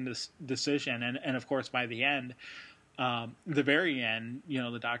questioning this decision. And of course, by the end, the very end,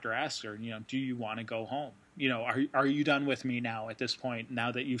 the doctor asks her, do you want to go home? Are you done with me now at this point,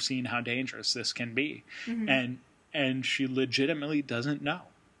 now that you've seen how dangerous this can be? Mm-hmm. And she legitimately doesn't know.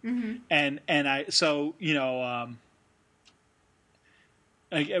 Mm-hmm.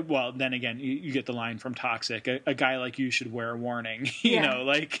 Well, then again, you get the line from Toxic, a guy like you should wear a warning,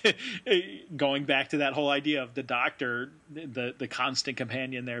 going back to that whole idea of the doctor, the constant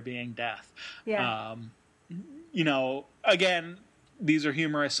companion there being death. Yeah. Again, these are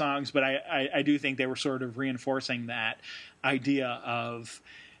humorous songs, but I do think they were sort of reinforcing that idea of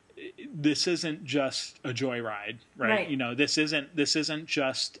this isn't just a joyride, right? This isn't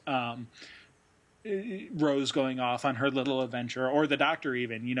just, Rose going off on her little adventure, or the doctor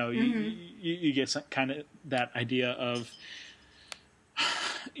even, you get some kind of that idea of,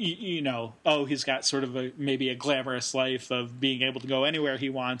 he's got sort of maybe a glamorous life of being able to go anywhere he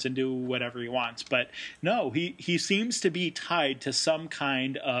wants and do whatever he wants. But no, he seems to be tied to some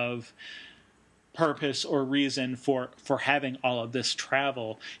kind of purpose or reason for having all of this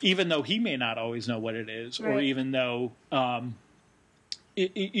travel, even though he may not always know what it is, right. Or even though,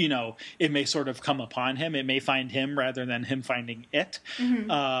 it may sort of come upon him. It may find him rather than him finding it.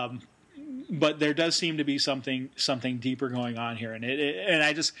 Mm-hmm. But there does seem to be something deeper going on here, and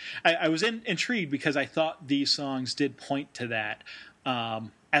I was intrigued because I thought these songs did point to that,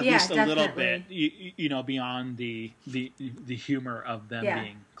 at least a little bit, beyond the humor of them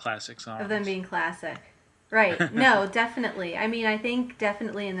being classic songs. Of them being classic, right? No, definitely. I mean, I think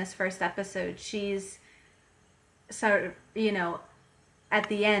definitely in this first episode, she's sort of at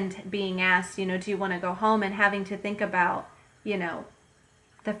the end being asked, do you want to go home, and having to think about,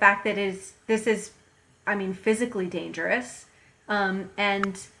 the fact that this is, physically dangerous,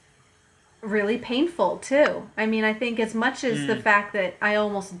 and really painful too. I mean, I think as much as the fact that I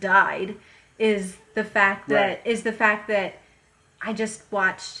almost died is the fact that I just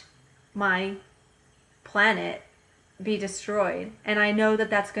watched my planet be destroyed, and I know that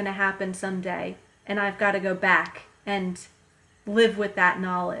that's going to happen someday, and I've got to go back and live with that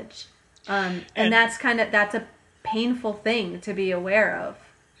knowledge. And that's a painful thing to be aware of.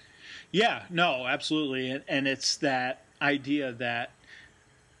 Yeah, no, absolutely. And it's that idea that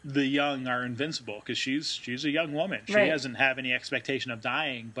the young are invincible, because she's a young woman. She doesn't have any expectation of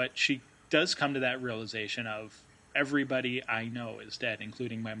dying, but she does come to that realization of everybody I know is dead,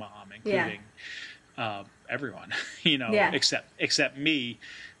 including my mom, including everyone, except me.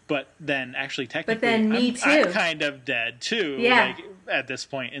 But then actually technically I'm kind of dead too, at this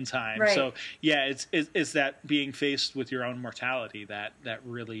point in time. Right. So it's that being faced with your own mortality that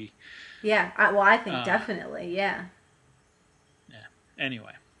really... Yeah, I think definitely, yeah. Yeah,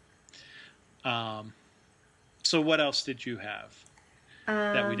 anyway. So what else did you have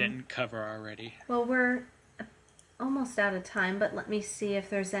that we didn't cover already? Well, we're almost out of time, but let me see if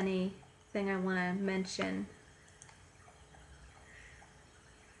there's anything I want to mention.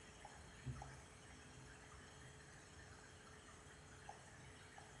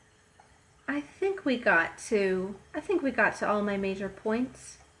 I think we got to all my major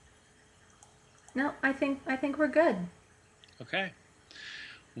points. No, I think we're good. Okay.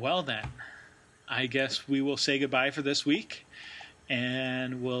 Well then, I guess we will say goodbye for this week,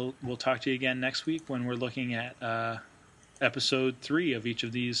 and we'll talk to you again next week when we're looking at episode 3 of each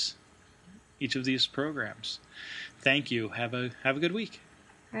of these programs. Thank you. Have a good week.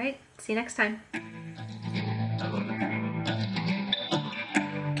 All right. See you next time.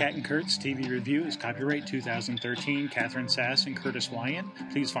 Cat and Kurt's TV Review is copyright 2013, Catherine Sass and Curtis Wyant.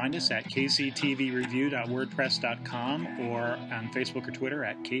 Please find us at kctvreview.wordpress.com or on Facebook or Twitter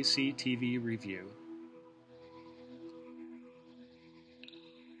at KCTV Review.